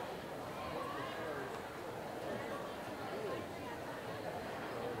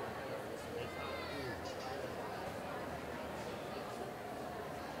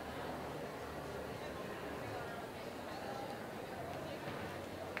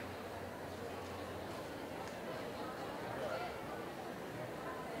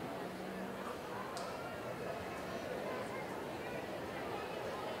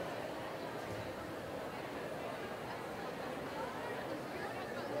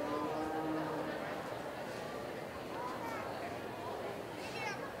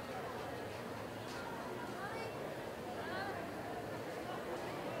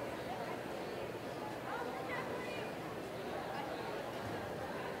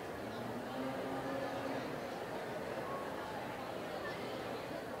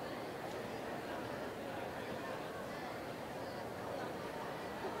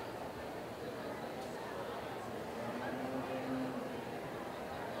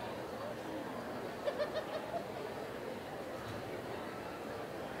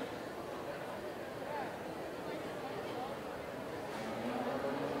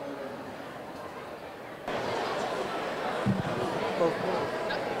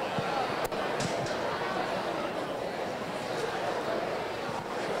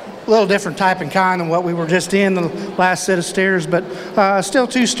 A little different type and kind than what we were just in the last set of steers, but still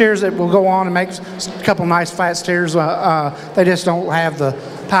two steers that will go on and make a couple nice fat steers. They just don't have the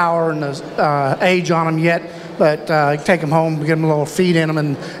power and the age on them yet, but take them home, get them a little feed in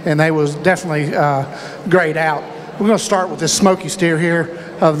them, and they was definitely grayed out. We're going to start with this smoky steer here.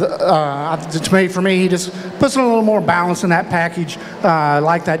 For me, he just puts a little more balance in that package. I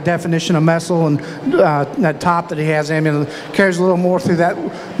like that definition of muscle and that top that he has in him, and carries a little more through that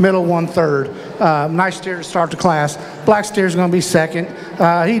middle 1/3. Nice steer to start the class. Black steer is going to be second.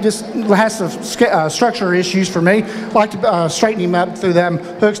 He just has some structure issues for me. I like to straighten him up through them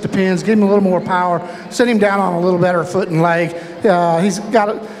hooks to pins, give him a little more power, sit him down on a little better foot and leg. He's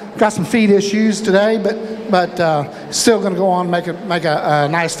got some feed issues today, but still going to go on and make a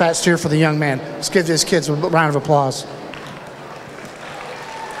nice fat steer for the young man. Let's give these kids a round of applause.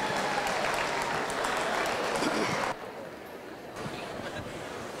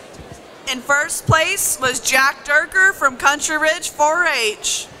 In first place was Jack Durker from Country Ridge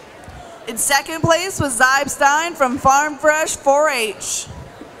 4-H. In second place was Zybe Stein from Farm Fresh 4-H.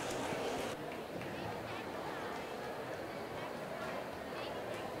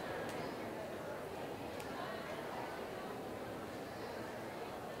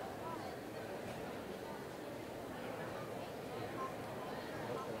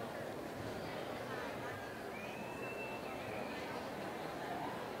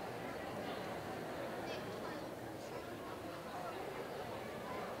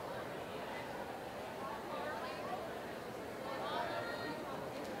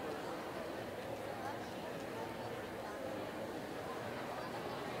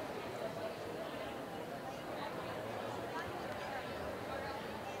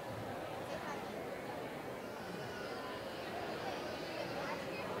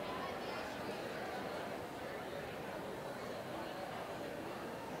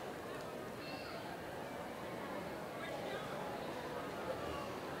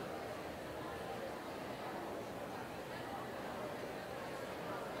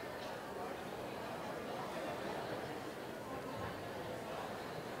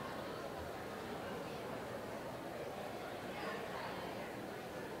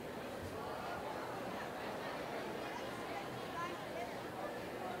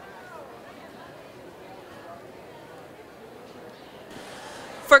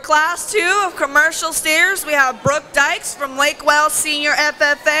 For Class 2 of commercial steers, we have Brooke Dykes from Lakewell Senior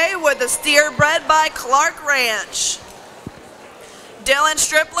FFA with a steer bred by Clark Ranch. Dylan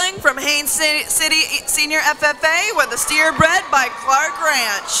Stripling from Haines City Senior FFA with a steer bred by Clark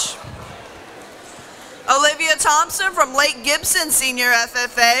Ranch. Olivia Thompson from Lake Gibson Senior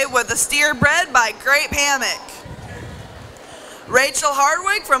FFA with a steer bred by Grape Hammock. Rachel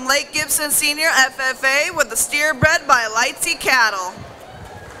Hardwick from Lake Gibson Senior FFA with a steer bred by Lightsey Cattle.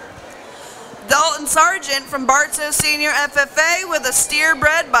 Dalton Sargent from Bartow Senior FFA with a steer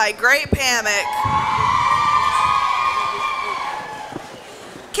bred by Grape Hammock.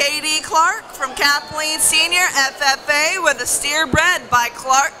 Katie Clark from Kathleen Senior FFA with a steer bred by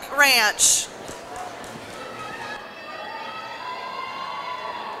Clark Ranch.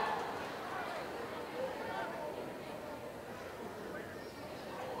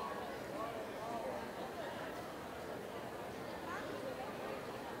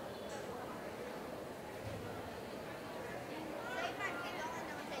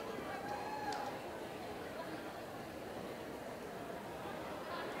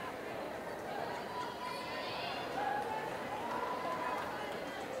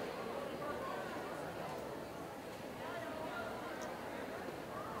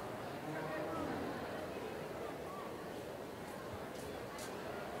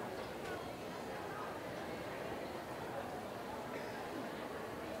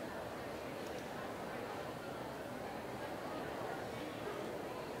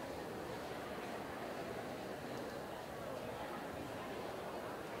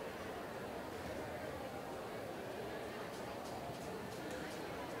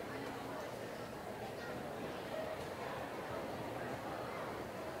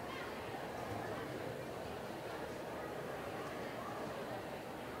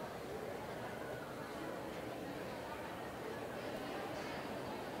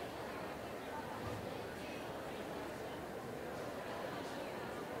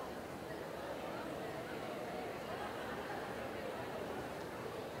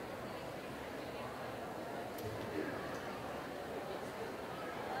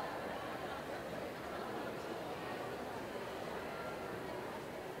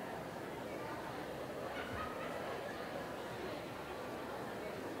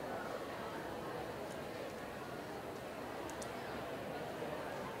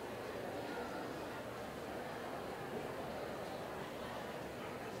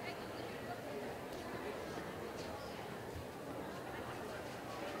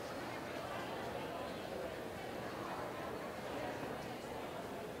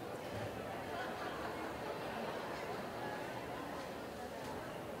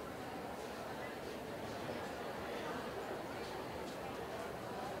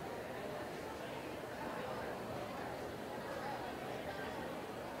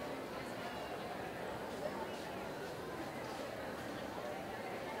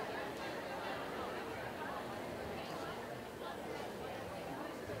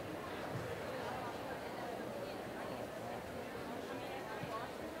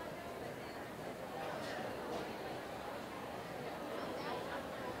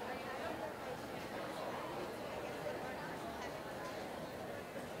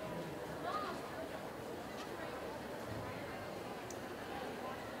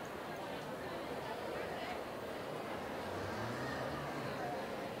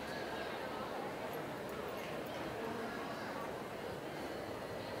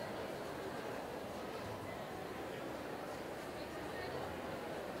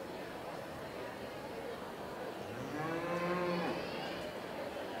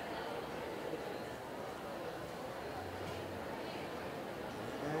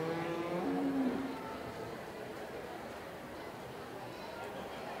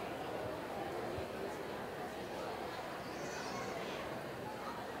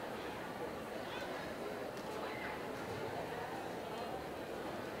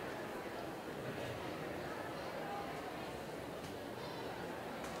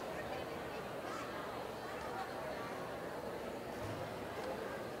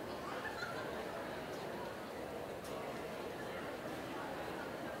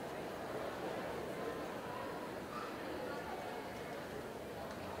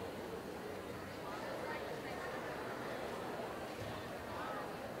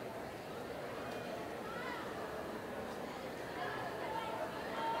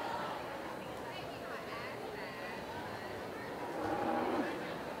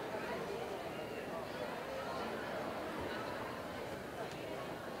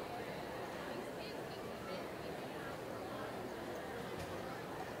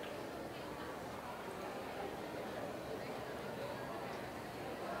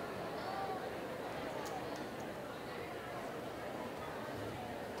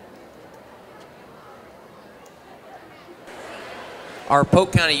 Our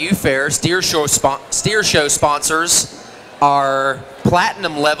Polk County Youth Fair steer show sponsors, our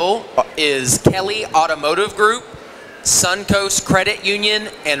platinum level is Kelly Automotive Group, Suncoast Credit Union,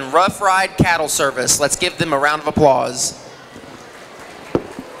 and Rough Ride Cattle Service. Let's give them a round of applause.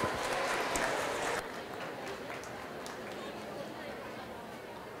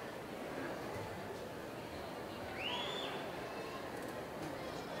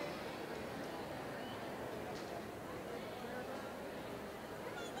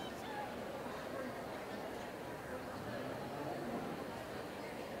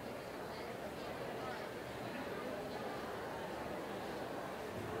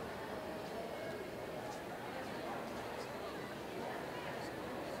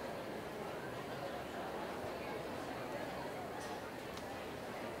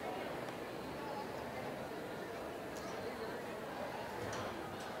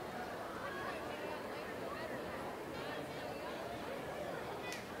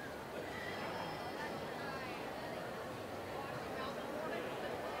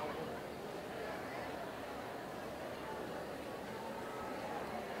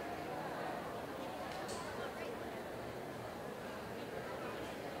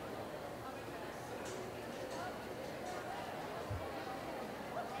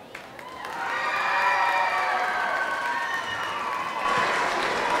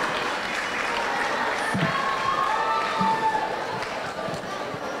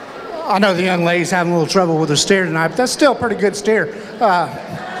 I know the young lady's having a little trouble with her steer tonight, but that's still a pretty good steer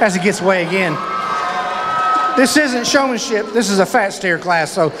as it gets away again. This isn't showmanship. This is a fat steer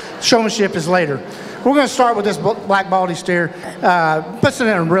class, so showmanship is later. We're going to start with this black baldy steer. Puts it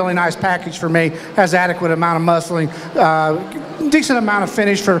in a really nice package for me. Has adequate amount of muscling, decent amount of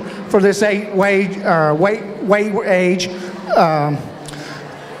finish for this weight age.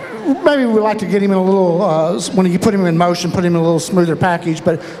 Maybe we like to get him in a little, when you put him in motion, put him in a little smoother package,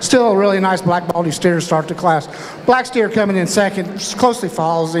 but still a really nice black baldy steer to start the class. Black steer coming in second, closely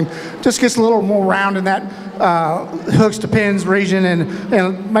follows him, just gets a little more round in that hooks to pins region,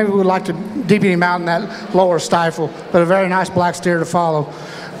 and maybe we'd like to deepen him out in that lower stifle, but a very nice black steer to follow.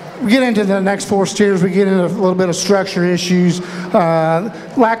 We get into the next four steers, we get into a little bit of structure issues,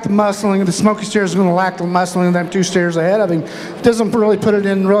 lack the muscling. The smoky steer is going to lack the muscling of them two steers ahead of him. Doesn't really put it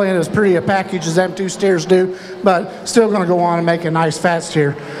in really in as pretty a package as them two steers do, but still going to go on and make a nice fat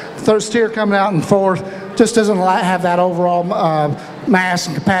steer. Third steer coming out in fourth, just doesn't have that overall mass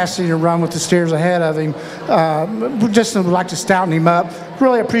and capacity to run with the steers ahead of him. We just would like to stouten him up.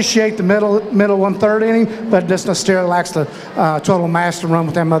 Really appreciate the middle 1/3 inning, but just the steer lacks the total mass to run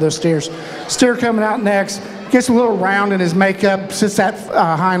with them other steers. Steer coming out next, gets a little round in his makeup, sits that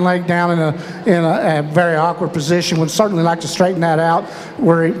hind leg down in a very awkward position. Would certainly like to straighten that out.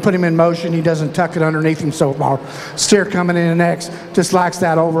 Where he put him in motion, he doesn't tuck it underneath him so far. Steer coming in next, just lacks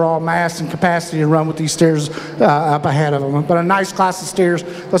that overall mass and capacity to run with these steers up ahead of him. But a nice class of steers.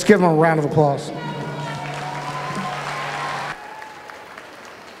 Let's give them a round of applause.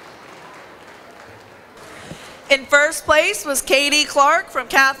 In first place was Katie Clark from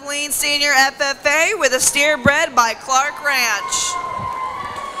Kathleen Senior FFA with a steer bred by Clark Ranch.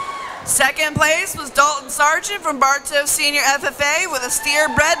 Second place was Dalton Sargent from Bartow Senior FFA with a steer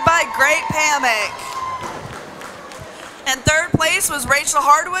bred by Great Hammock. And third place was Rachel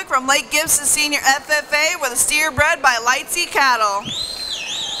Hardwick from Lake Gibson Senior FFA with a steer bred by Lightsey Cattle.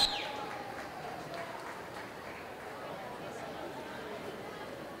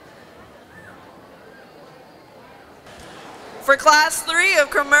 For Class 3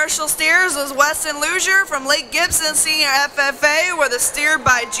 of commercial steers was Weston Luzier from Lake Gibson Senior FFA with a steer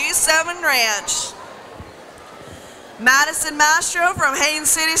by G7 Ranch. Madison Mastro from Haines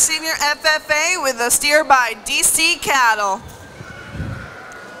City Senior FFA with a steer by DC Cattle.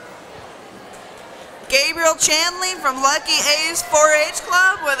 Gabriel Chandling from Lucky A's 4-H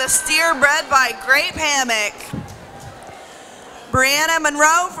Club with a steer bred by Great Hammock. Brianna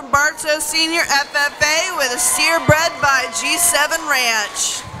Monroe from Bartow Senior FFA with a steer bred by G7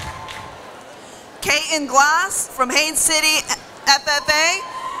 Ranch. Kaiten Glass from Haines City FFA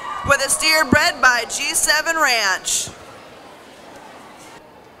with a steer bred by G7 Ranch.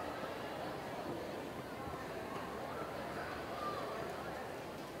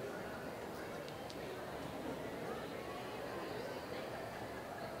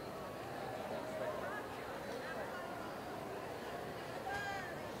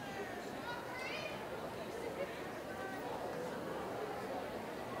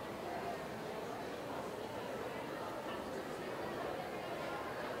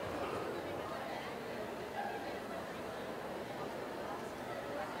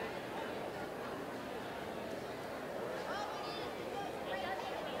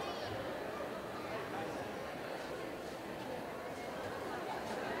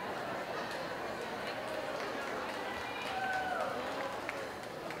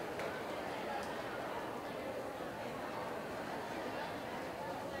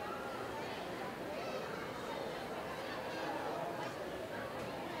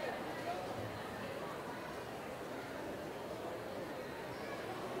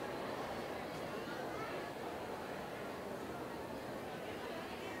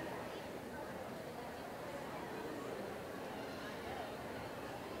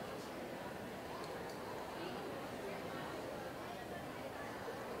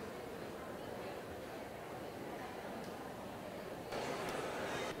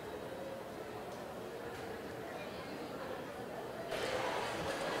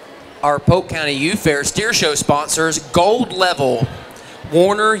 our Polk County Youth Fair Steer Show sponsors, Gold Level,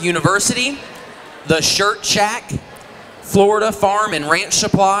 Warner University, The Shirt Shack, Florida Farm and Ranch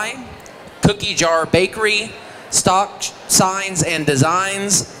Supply, Cookie Jar Bakery, Stock Signs and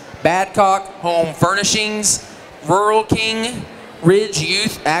Designs, Badcock Home Furnishings, Rural King, Ridge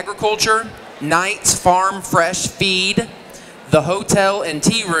Youth Agriculture, Knight's Farm Fresh Feed, The Hotel and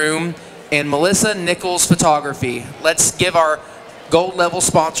Tea Room, and Melissa Nichols Photography. Let's give our gold level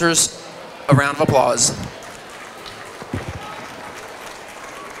sponsors a round of applause.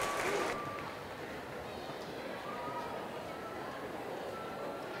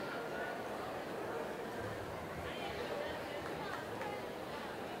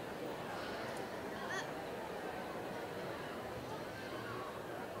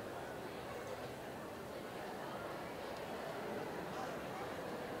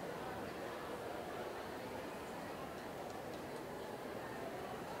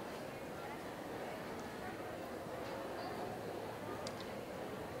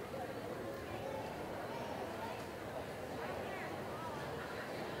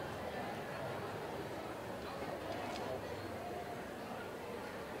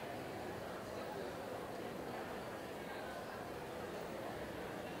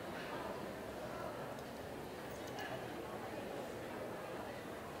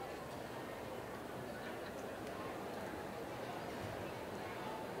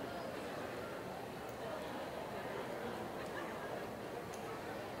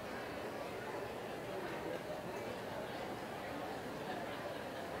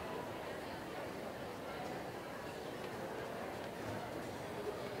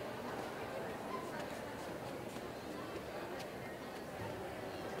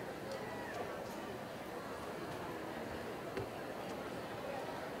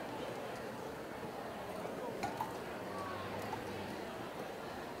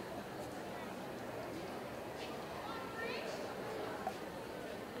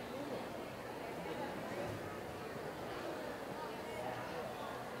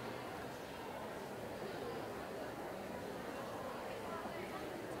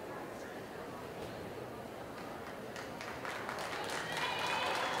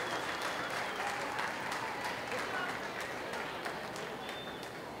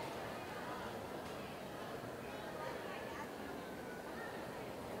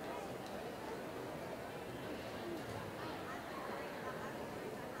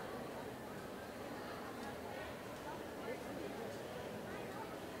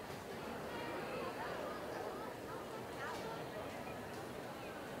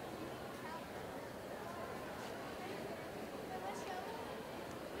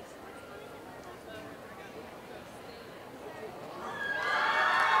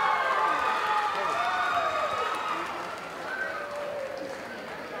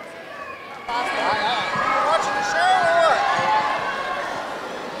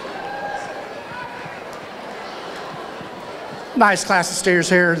 Nice class of steers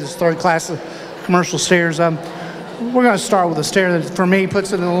here. This third class of commercial steers. We're going to start with a steer that, for me,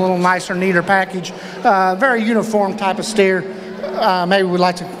 puts it in a little nicer, neater package. Very uniform type of steer. Maybe we'd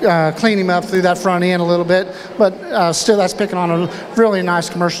like to clean him up through that front end a little bit, but still that's picking on a really nice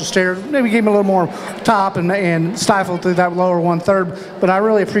commercial steer. Maybe give him a little more top and stifle through that lower 1/3, but I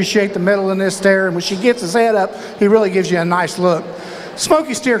really appreciate the middle in this steer, and when she gets his head up, he really gives you a nice look.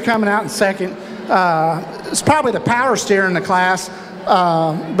 Smoky steer coming out in second. It's probably the power steer in the class,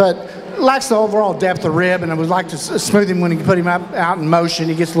 but lacks the overall depth of rib, and I would like to smooth him when you put him out in motion.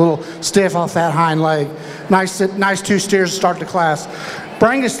 He gets a little stiff off that hind leg. Nice two steers to start the class.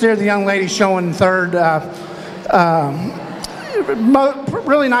 Brighthouse steer, the young lady showing third.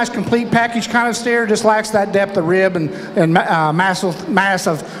 Really nice complete package kind of steer, just lacks that depth of rib and mass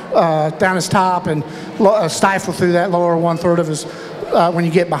of down his top and stifle through that lower 1/3 of his when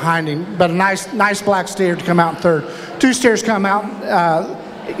you get behind him. But a nice black steer to come out in third. Two steers come out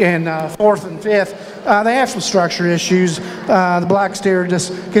in fourth and fifth. They have some structure issues. The black steer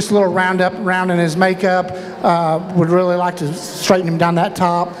just gets a little round in his makeup. Would really like to straighten him down that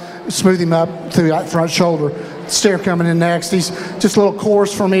top, smooth him up through that front shoulder. Steer coming in next. He's just a little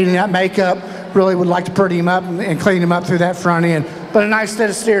coarse from eating that makeup. Really would like to pretty him up and clean him up through that front end. But a nice set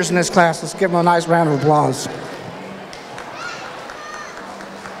of steers in this class. Let's give them a nice round of applause.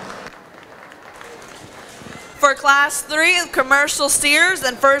 For Class 3 of commercial steers,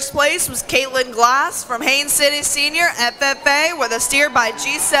 in first place was Caitlin Glass from Haines City Senior FFA with a steer by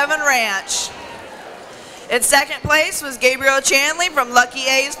G7 Ranch. In second place was Gabriel Chanley from Lucky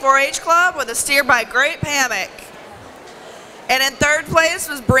A's 4-H Club with a steer by Great Hammock. And in third place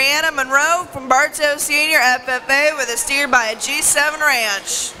was Brianna Monroe from Bartow Senior FFA with a steer by a G7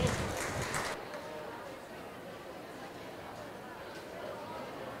 Ranch.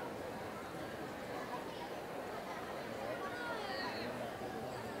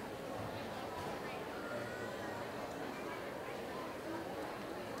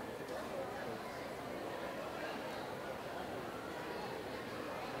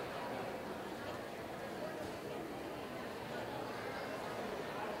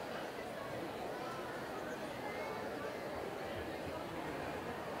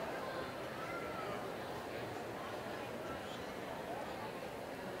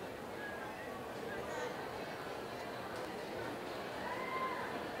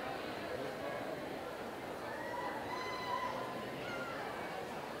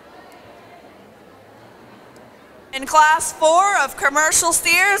 In Class 4 of commercial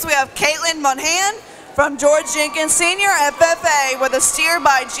steers, we have Caitlin Monhan from George Jenkins Senior FFA with a steer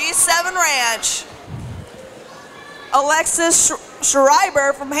by G7 Ranch. Alexis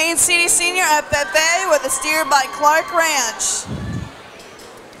Schreiber from Haines City Senior FFA with a steer by Clark Ranch.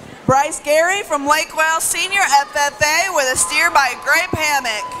 Bryce Gary from Lake Wales Senior FFA with a steer by Grape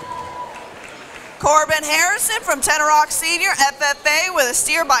Hammock. Corbin Harrison from Tenorock Senior FFA with a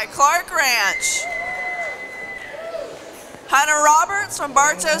steer by Clark Ranch. Hunter Roberts from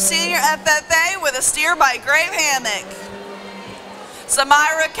Bartow Senior FFA with a steer by Grape Hammock.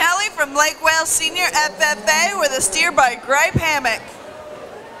 Samira Kelly from Lake Wales Senior FFA with a steer by Grape Hammock.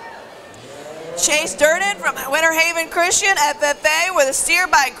 Chase Durden from Winter Haven Christian FFA with a steer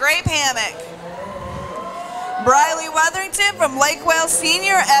by Grape Hammock. Briley Weatherington from Lake Wales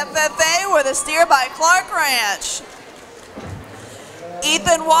Senior FFA with a steer by Clark Ranch.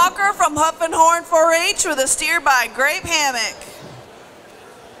 Ethan Walker from Huff and Horn 4-H with a steer by Grape Hammock.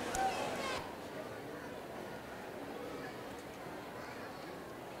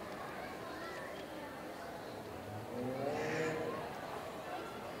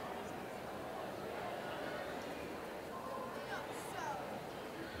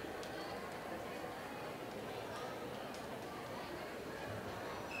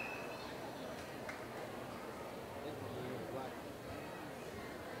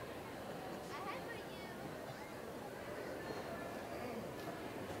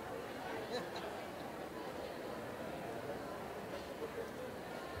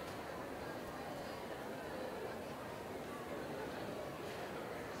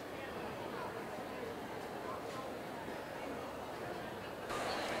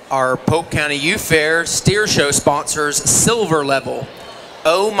 Our Polk County Youth Fair Steer Show sponsors Silver Level,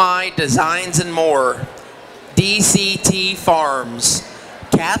 Oh My Designs and More, DCT Farms,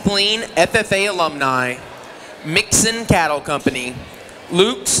 Kathleen FFA Alumni, Mixon Cattle Company,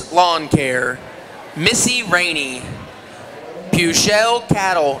 Luke's Lawn Care, Missy Rainey, Puchelle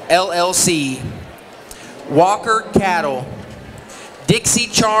Cattle LLC, Walker Cattle, Dixie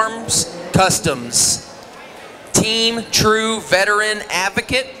Charms Customs, Team True Veteran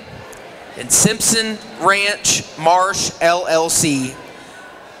Advocate, and Simpson Ranch Marsh LLC.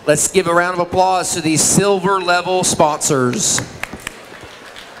 Let's give a round of applause to these silver level sponsors.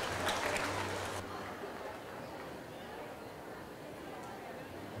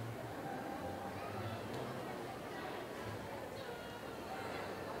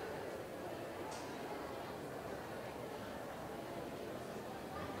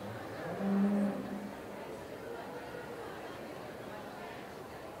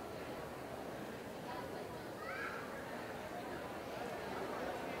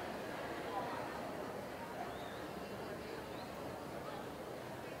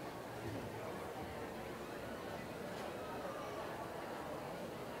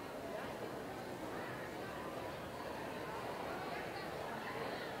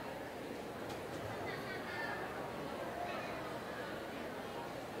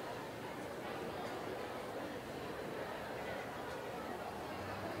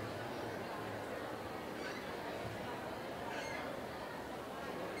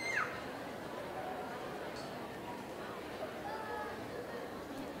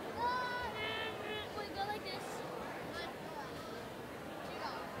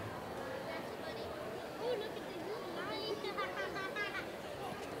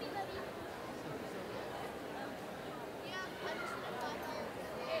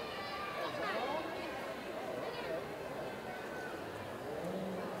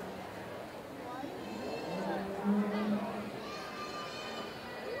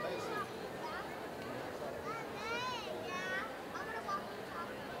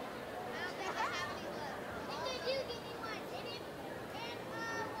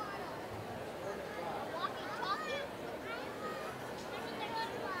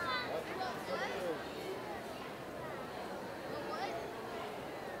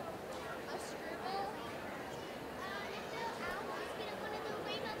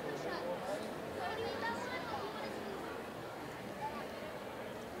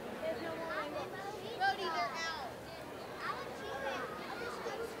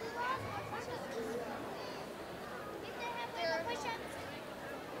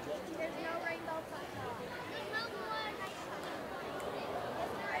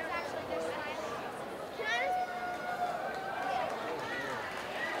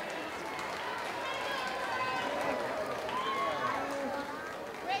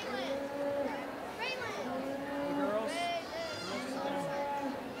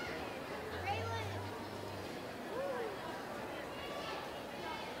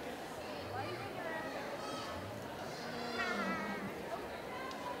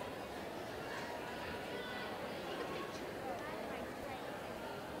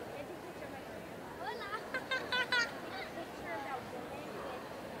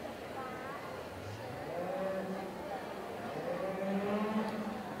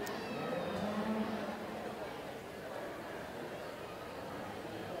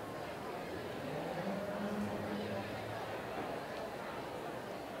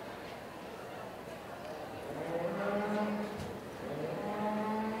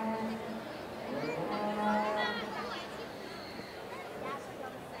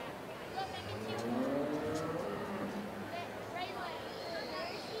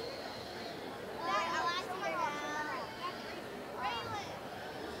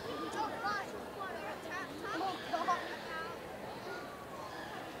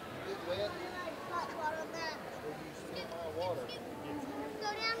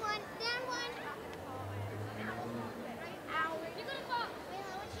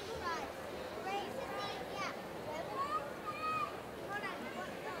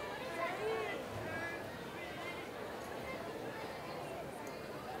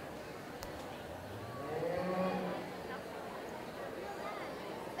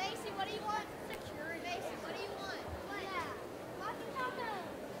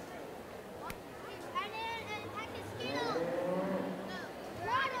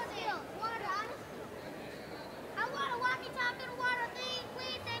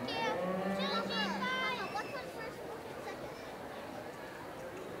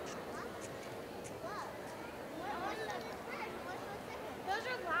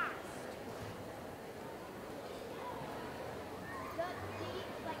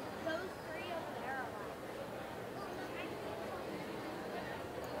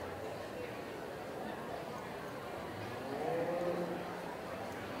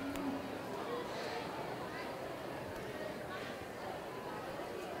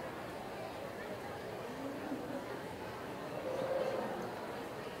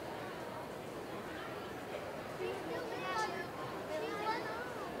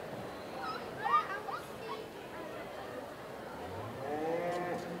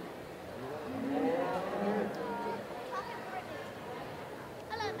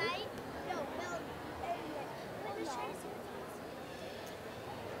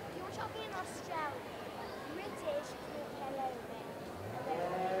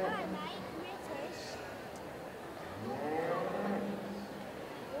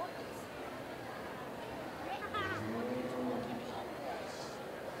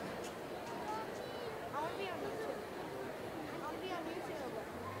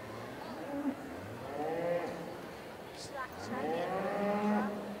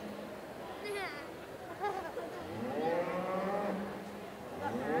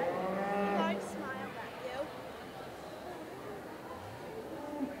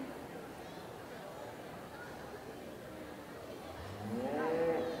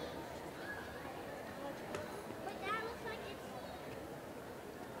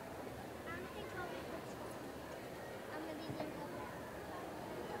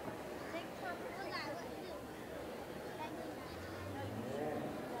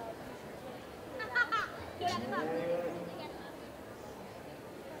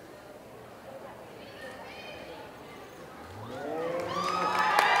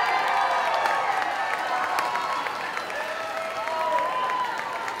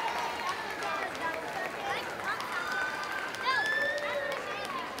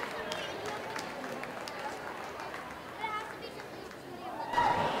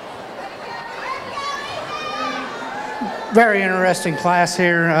 Very interesting class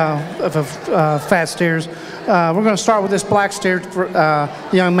here of fat steers. We're going to start with this black steer for, the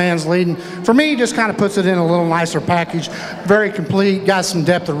young man's leading. For me, he just kind of puts it in a little nicer package. Very complete, got some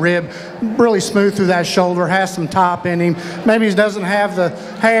depth of rib, really smooth through that shoulder, has some top in him. Maybe he doesn't have the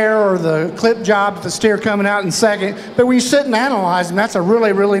hair or the clip job with the steer coming out in second, but when you sit and analyze him, that's a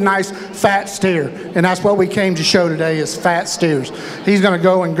really, really nice fat steer. And that's what we came to show today is fat steers. He's going to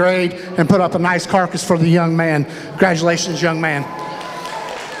go and grade and put up a nice carcass for the young man. Congratulations, young man.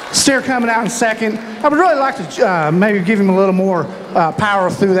 Steer coming out in second. I would really like to maybe give him a little more power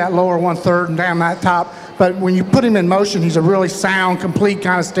through that lower 1/3 and down that top. But when you put him in motion, he's a really sound, complete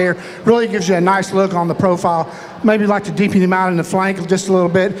kind of steer. Really gives you a nice look on the profile. Maybe like to deepen him out in the flank just a little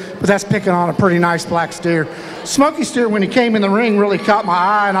bit, but that's picking on a pretty nice black steer. Smoky steer, when he came in the ring, really caught my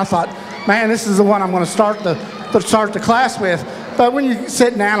eye, and I thought, man, this is the one I'm going to start the class with. But when you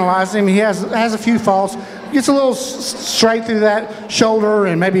sit and analyze him, he has a few faults. Gets a little straight through that shoulder,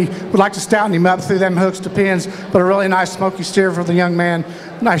 and maybe would like to stouten him up through them hooks to pins, but a really nice smoky steer for the young man.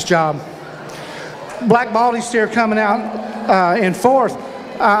 Nice job. Black baldy steer coming out in fourth.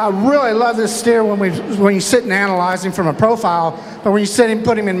 I really love this steer when you sit and analyze him from a profile, but when you sit and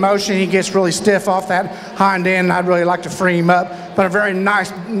put him in motion, he gets really stiff off that hind end, and I'd really like to free him up. But a very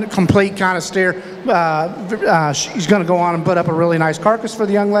nice, complete kind of steer. He's going to go on and put up a really nice carcass for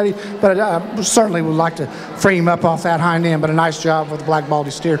the young lady, but certainly would like to free him up off that hind end, but a nice job with the black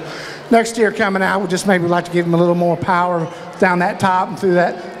baldy steer. Next steer coming out, we just maybe like to give him a little more power down that top and through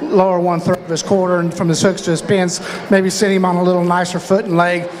that lower 1/3 of his quarter, and from his hooks to his pins, maybe sit him on a little nicer foot and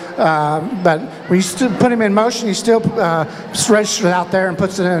leg. But when you still put him in motion, he still stretches it out there and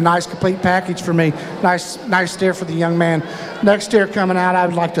puts it in a nice complete package for me. Nice steer for the young man. Next steer coming out, I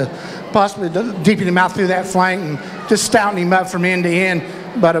would like to possibly deepen him out through that flank and just stouten him up from end to end.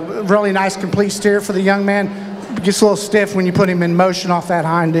 But a really nice complete steer for the young man. Gets a little stiff when you put him in motion off that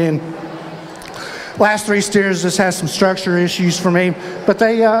hind end. Last three steers just has some structure issues for me, but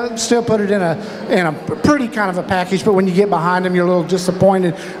they still put it in a pretty kind of a package. But when you get behind them, you're a little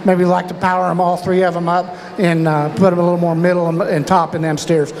disappointed. Maybe like to power them, all three of them up, and put them a little more middle and top in them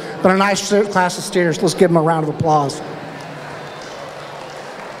steers. But a nice class of steers. Let's give them a round of applause.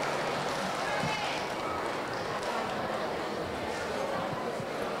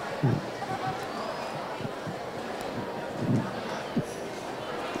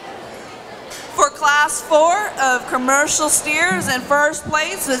 Class 4 of commercial steers, in first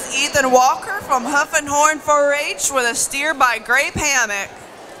place was Ethan Walker from Hoof and Horn 4-H with a steer by Grape Hammock.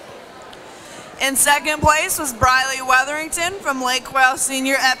 In second place was Briley Weatherington from Lakewell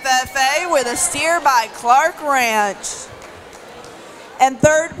Senior FFA with a steer by Clark Ranch. And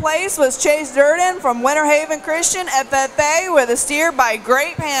third place was Chase Durden from Winter Haven Christian FFA with a steer by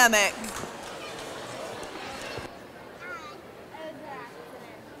Grape Hammock.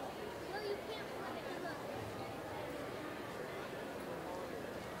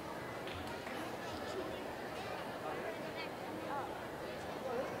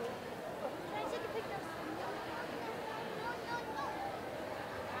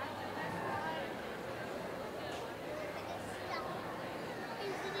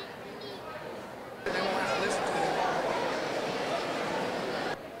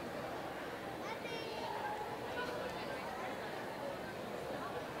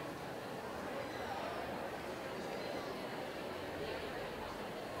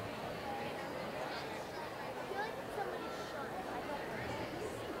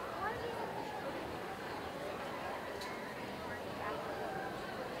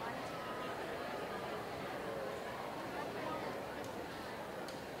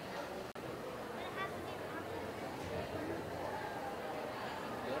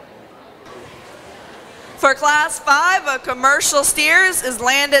 For Class 5 of Commercial Steers is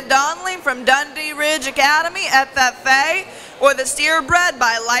Landon Donnelly from Dundee Ridge Academy, FFA, with a steer bred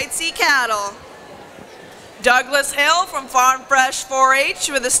by Lightsey Cattle. Douglas Hill from Farm Fresh 4-H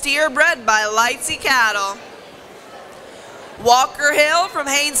with a steer bred by Lightsey Cattle. Walker Hill from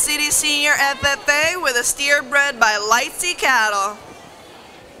Haines City Senior FFA with a steer bred by Lightsey Cattle.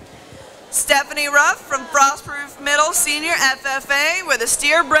 Stephanie Ruff from Frostproof Middle Senior FFA with a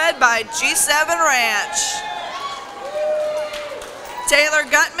steer bred by G7 Ranch. Taylor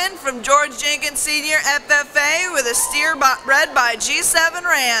Gutman from George Jenkins Senior FFA with a steer bred by G7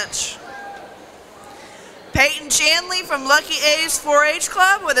 Ranch. Peyton Chandley from Lucky A's 4-H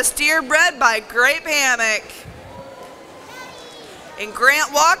Club with a steer bred by Grape Hammock. And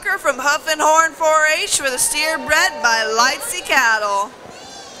Grant Walker from Huff and Horn 4-H with a steer bred by Lightsey Cattle.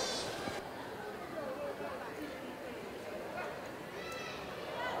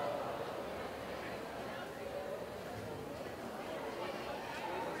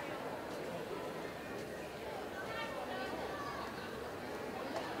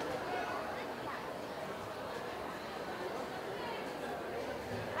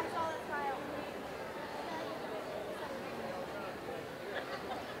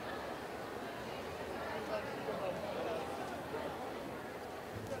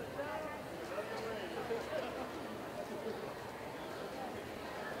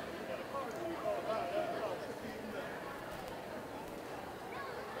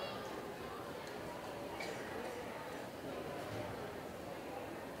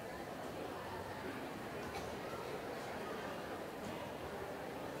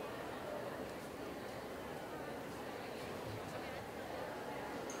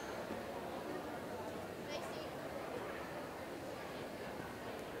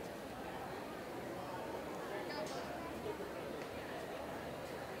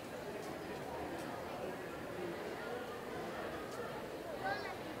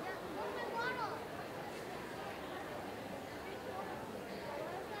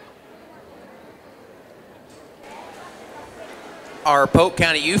 Our Polk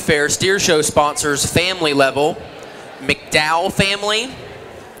County Youth Fair Steer Show sponsors family level, McDowell family,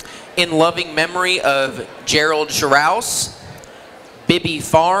 in loving memory of Gerald Scharouse, Bibby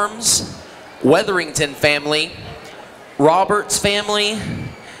Farms, Weatherington family, Roberts family,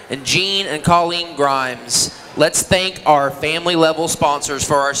 and Jean and Colleen Grimes. Let's thank our family level sponsors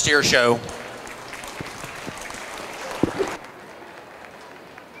for our steer show.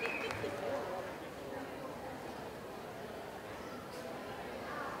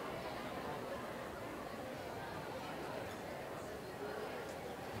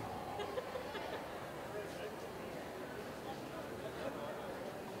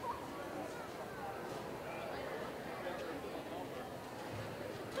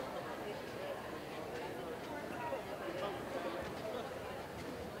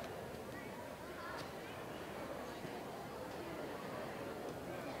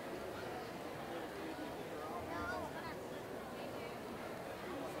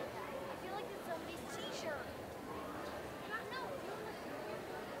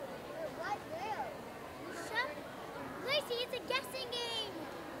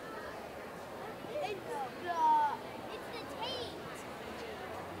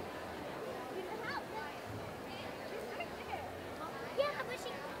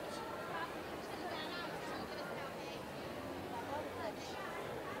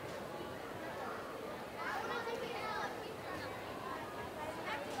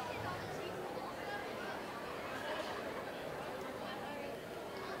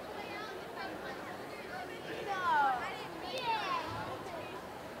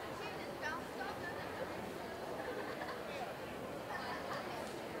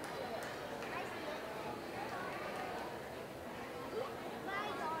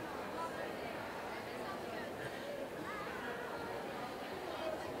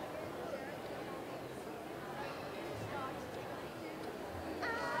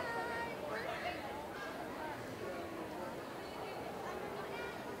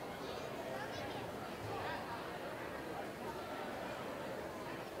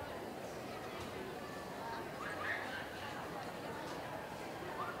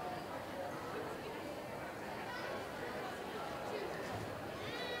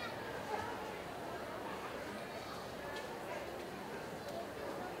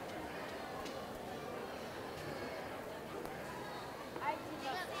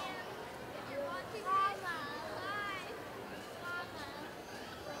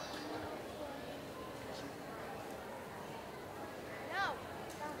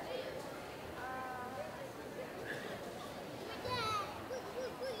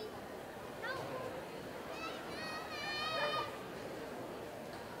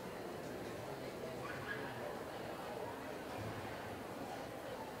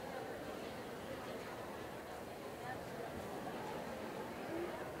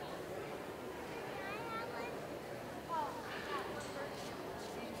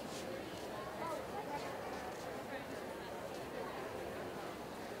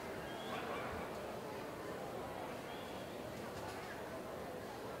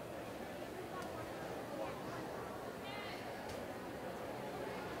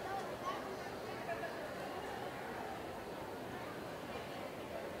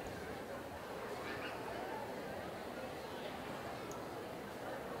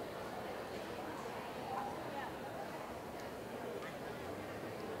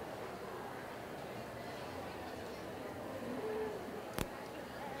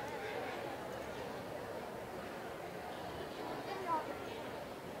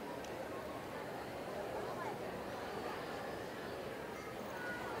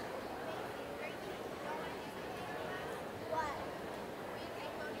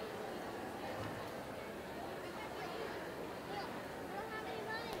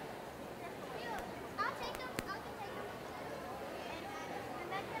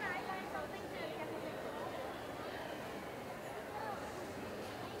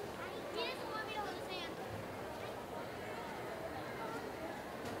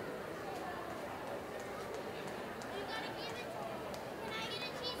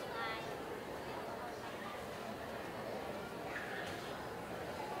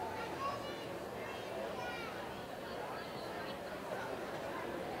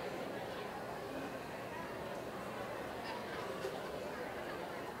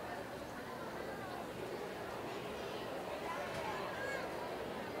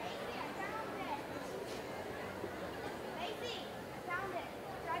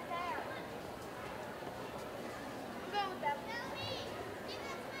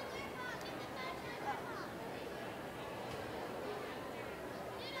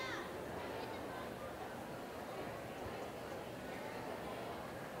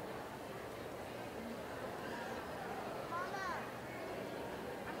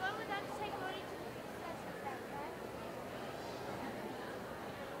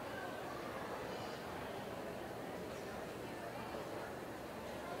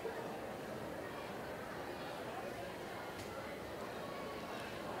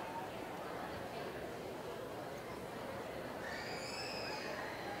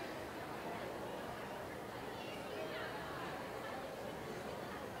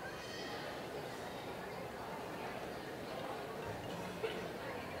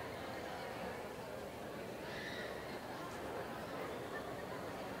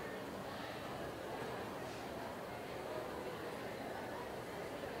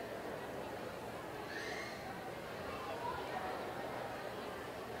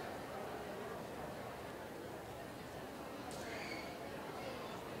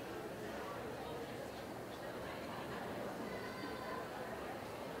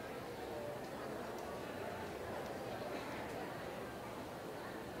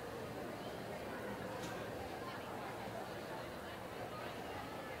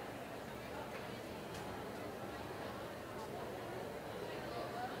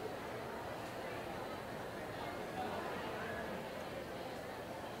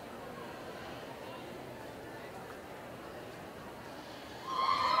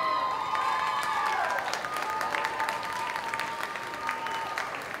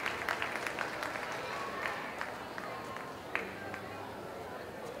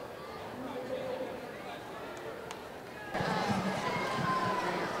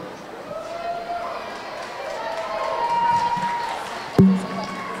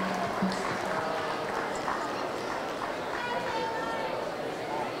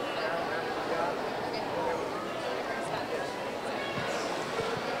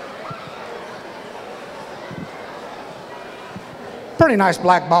 pretty nice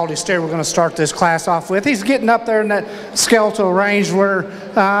black baldy steer we're going to start this class off with. He's getting up there in that skeletal range where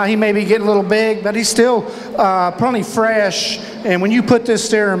he may be getting a little big, but he's still plenty fresh. And when you put this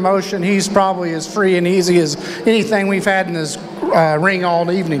steer in motion, he's probably as free and easy as anything we've had in this ring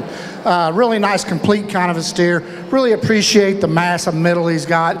all evening. Really nice, complete kind of a steer. Really appreciate the massive middle he's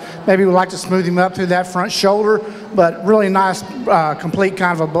got. Maybe we'd like to smooth him up through that front shoulder, but really nice, complete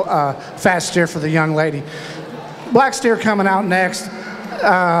kind of a fast steer for the young lady. Black steer coming out next.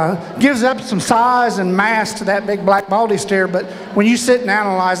 Gives up some size and mass to that big black baldy steer, but when you sit and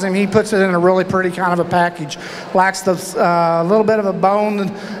analyze him, he puts it in a really pretty kind of a package. Lacks the little bit of a bone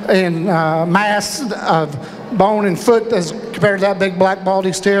and mass of bone and foot as compared to that big black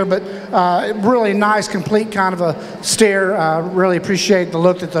baldy steer, but really nice, complete kind of a steer. Really appreciate the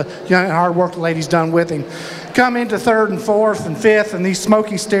look that the young and hard work the lady's done with him. Come into third and fourth and fifth, and these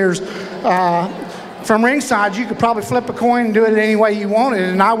smoky steers. From ringside, you could probably flip a coin and do it any way you wanted,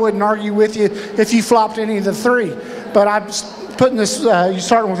 and I wouldn't argue with you if you flopped any of the three. But I'm putting this, you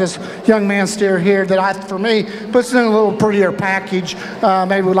starting with this young man steer here that for me, puts it in a little prettier package.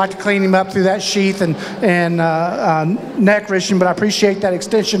 Maybe we'd like to clean him up through that sheath and neck richen, but I appreciate that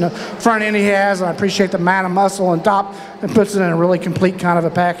extension of front end he has, and I appreciate the amount of muscle on top, and puts it in a really complete kind of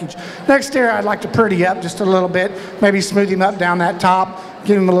a package. Next steer, I'd like to pretty up just a little bit, maybe smooth him up down that top,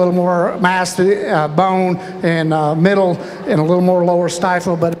 give him a little more mass to bone and middle and a little more lower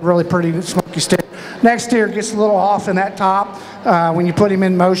stifle, but really pretty smoky steer. Next steer gets a little off in that top. When you put him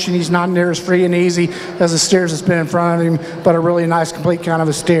in motion, he's not near as free and easy as the steers that's been in front of him, but a really nice, complete kind of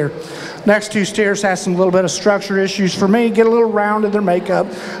a steer. Next two steers has some little bit of structure issues for me. Get a little round in their makeup,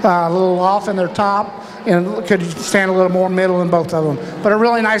 a little off in their top, and could stand a little more middle in both of them. But a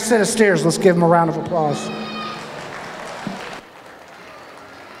really nice set of steers. Let's give them a round of applause.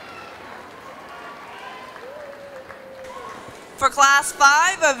 For Class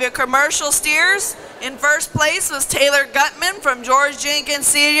 5 of your commercial steers, in first place was Taylor Gutman from George Jenkins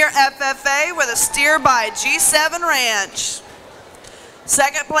Senior FFA with a steer by G7 Ranch.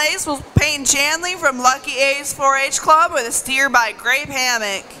 Second place was Peyton Chanley from Lucky A's 4-H Club with a steer by Grape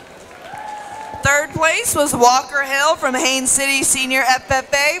Hammock. Third place was Walker Hill from Haines City Senior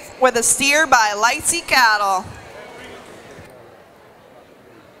FFA with a steer by Lightsey Cattle.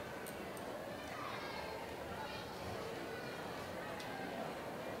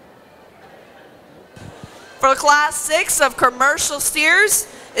 For Class 6 of commercial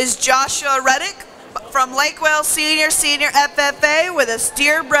steers is Joshua Reddick from Lakewell Senior FFA with a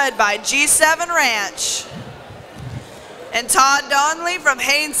steer bred by G7 Ranch. And Todd Donnelly from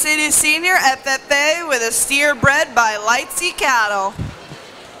Haines City Senior FFA with a steer bred by Lightsey Cattle.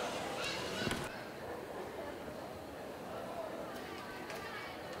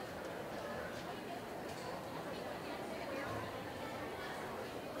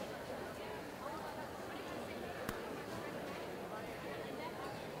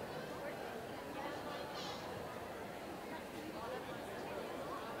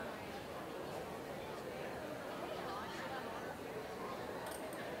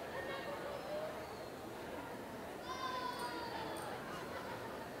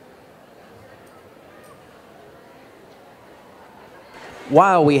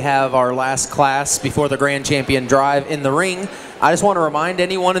 While we have our last class before the Grand Champion Drive in the ring, I just want to remind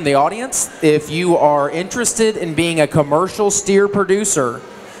anyone in the audience, if you are interested in being a commercial steer producer,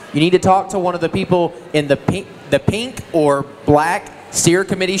 you need to talk to one of the people in the pink or black steer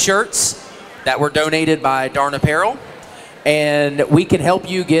committee shirts that were donated by Darn Apparel, and we can help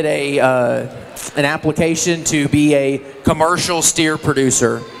you get an application to be a commercial steer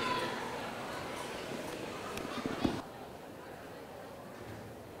producer.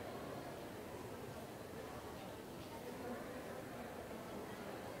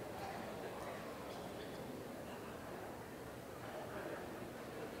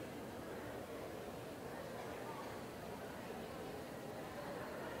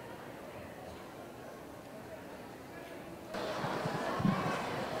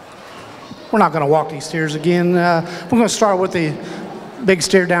 We're not going to walk these steers again. We're going to start with the big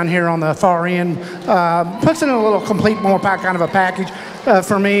steer down here on the far end. Puts in a little complete more pack kind of a package.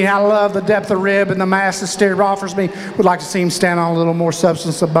 For me, I love the depth of rib and the mass the steer offers me. Would like to see him stand on a little more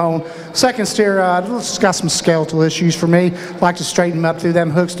substance of bone. Second steer, it's got some skeletal issues for me. Like to straighten him up through them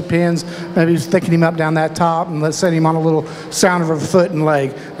hooks to pins. Maybe thicken him up down that top and let's set him on a little sound of a foot and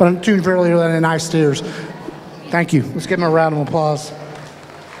leg. But I'm two really nice steers. Thank you. Let's give him a round of applause.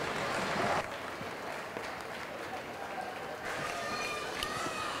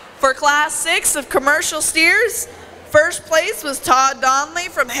 For Class 6 of commercial steers, first place was Todd Donnelly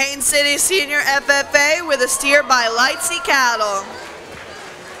from Haines City Senior FFA with a steer by Lightsey Cattle.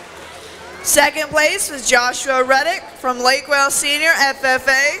 Second place was Joshua Reddick from Lakewell Senior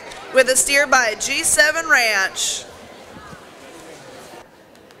FFA with a steer by G7 Ranch.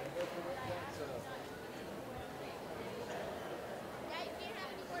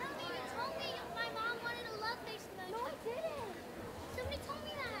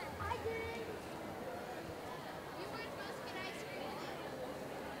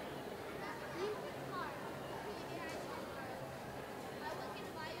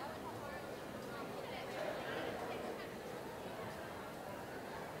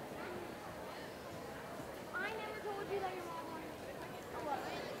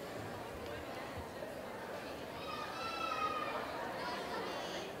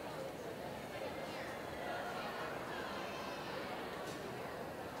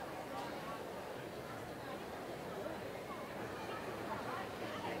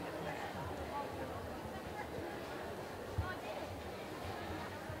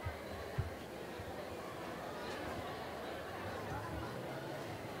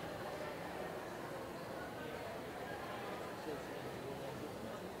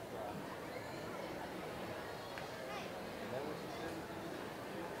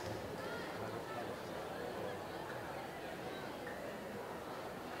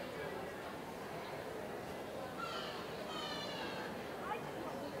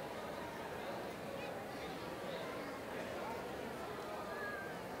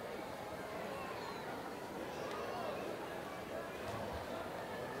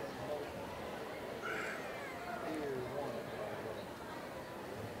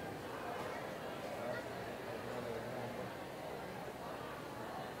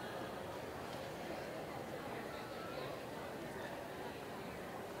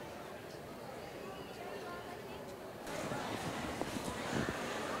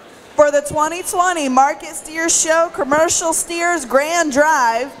 For the 2020 Market Steer Show Commercial Steers Grand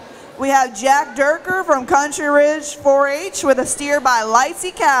Drive, we have Jack Durker from Country Ridge 4-H with a steer by Lightsey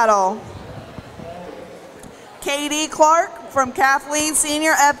Cattle. Katie Clark from Kathleen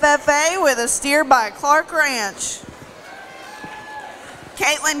Senior FFA with a steer by Clark Ranch.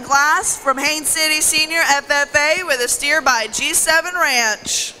 Caitlin Glass from Haines City Senior FFA with a steer by G7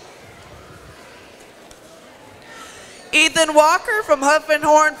 Ranch. Ethan Walker from Hoof and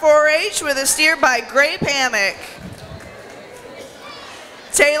Horn 4-H with a steer by Grape Hammock.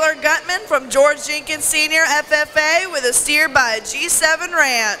 Taylor Gutman from George Jenkins Senior FFA with a steer by G7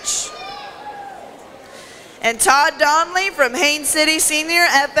 Ranch. And Todd Donnelly from Haines City Senior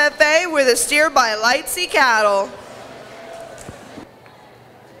FFA with a steer by Lightsey Cattle.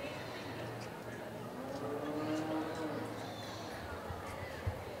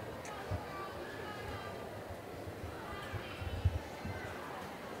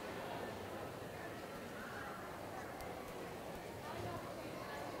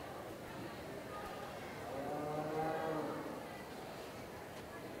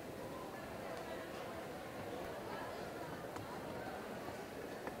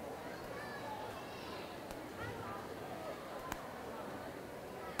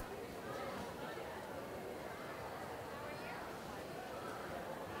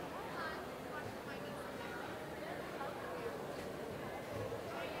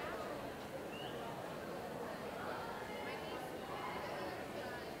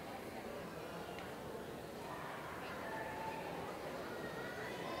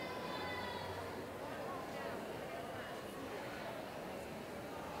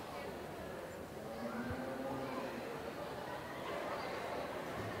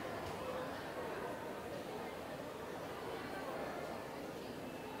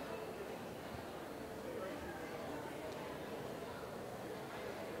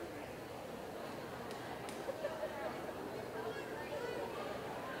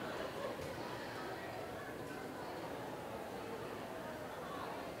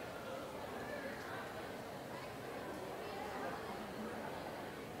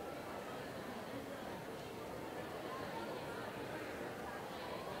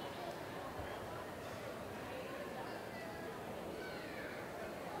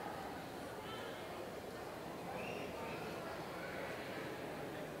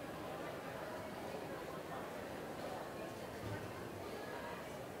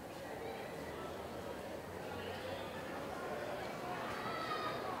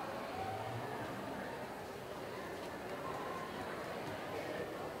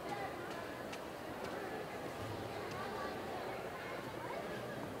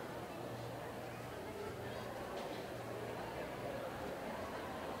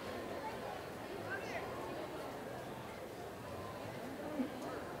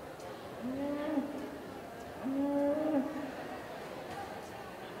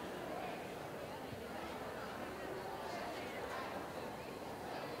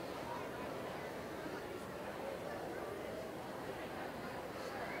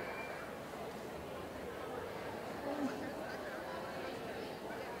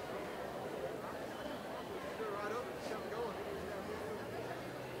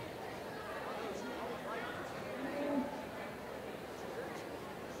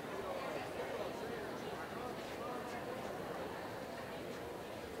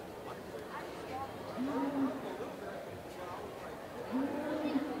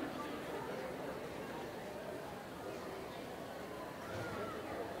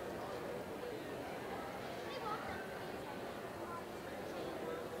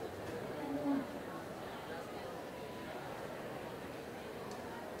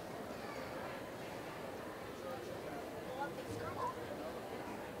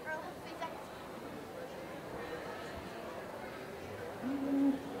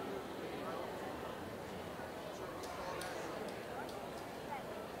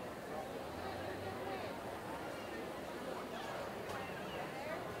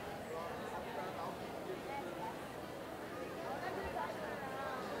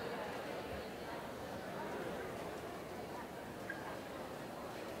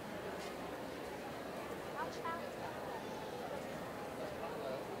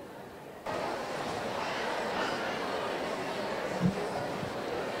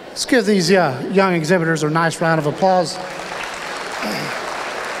 Let's give these young exhibitors a nice round of applause.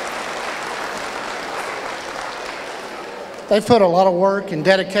 They've put a lot of work and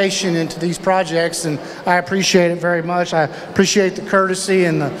dedication into these projects, and I appreciate it very much. I appreciate the courtesy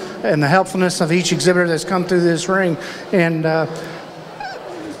and the helpfulness of each exhibitor that's come through this ring. And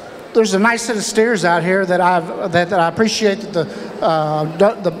there's a nice set of steers out here that I appreciate that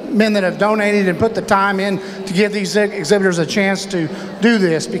the men that have donated and put the time in to give these exhibitors a chance to do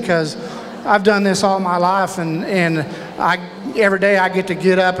this, because I've done this all my life, and every day I get to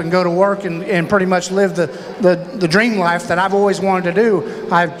get up and go to work and pretty much live the dream life that I've always wanted to do.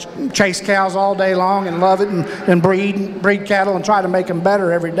 I've chased cows all day long and love it, and breed cattle and try to make them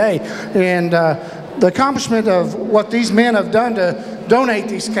better every day. And the accomplishment of what these men have done to donate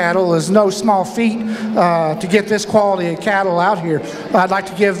these cattle is no small feat to get this quality of cattle out here. I'd like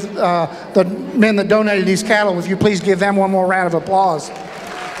to give the men that donated these cattle, if you please give them one more round of applause.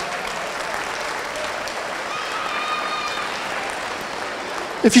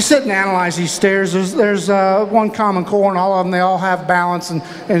 If you sit and analyze these steers, there's one common core in all of them. They all have balance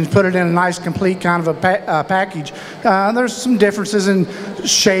and put it in a nice, complete kind of a package. There's some differences in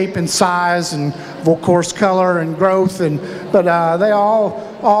shape and size and, of course, color and growth, but they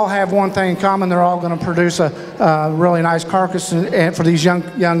all have one thing in common. They're all going to produce a really nice carcass and for these young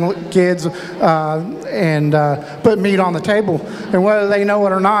kids and put meat on the table. And whether they know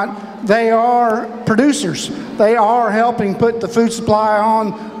it or not, they are producers. They are helping put the food supply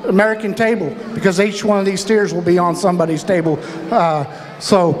on American table, because each one of these steers will be on somebody's table.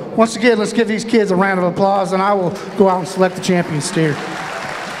 So once again, let's give these kids a round of applause, and I will go out and select the champion steer.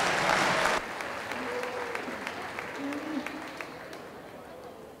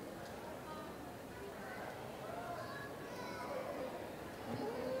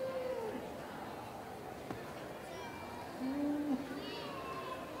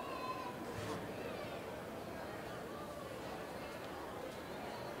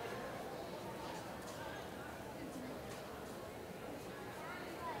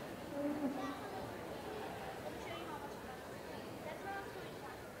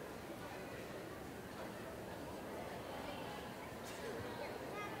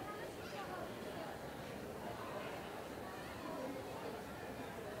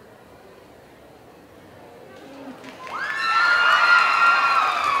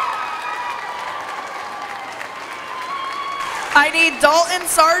 I need Dalton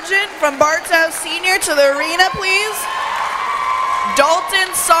Sargent from Brighthouse Senior to the arena, please.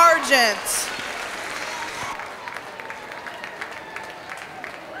 Dalton Sargent.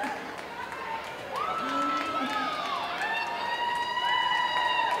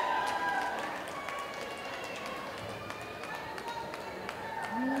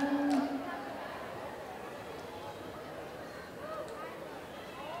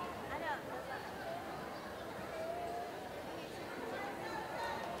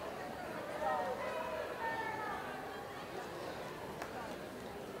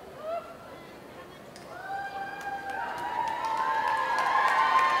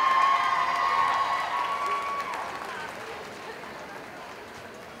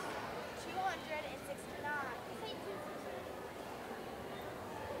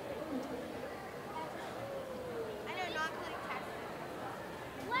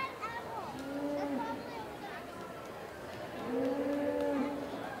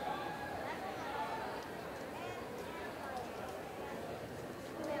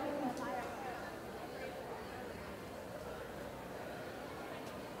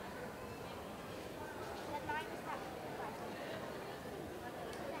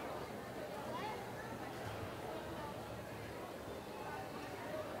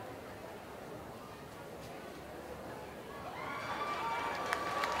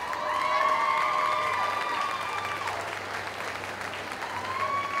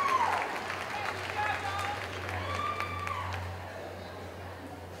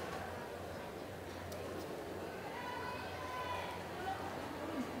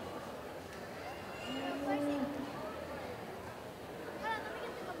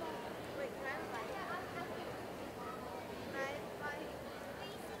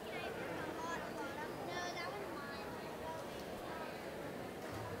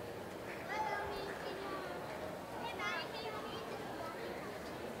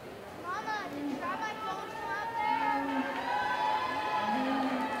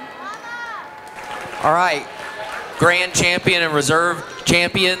 All right, grand champion and reserve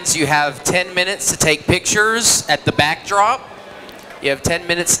champions, you have 10 minutes to take pictures at the backdrop. You have 10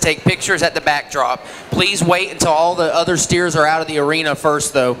 minutes to take pictures at the backdrop. Please wait until all the other steers are out of the arena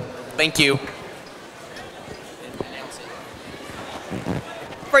first, though. Thank you.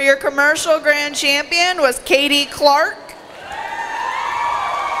 For your commercial grand champion was Katie Clark.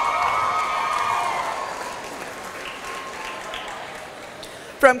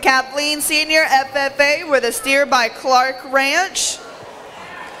 From Kathleen Senior FFA with a steer by Clark Ranch.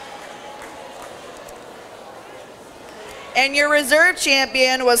 And your reserve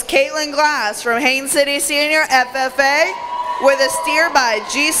champion was Caitlin Glass from Haines City Senior FFA with a steer by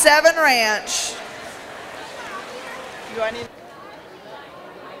G7 Ranch. Do I need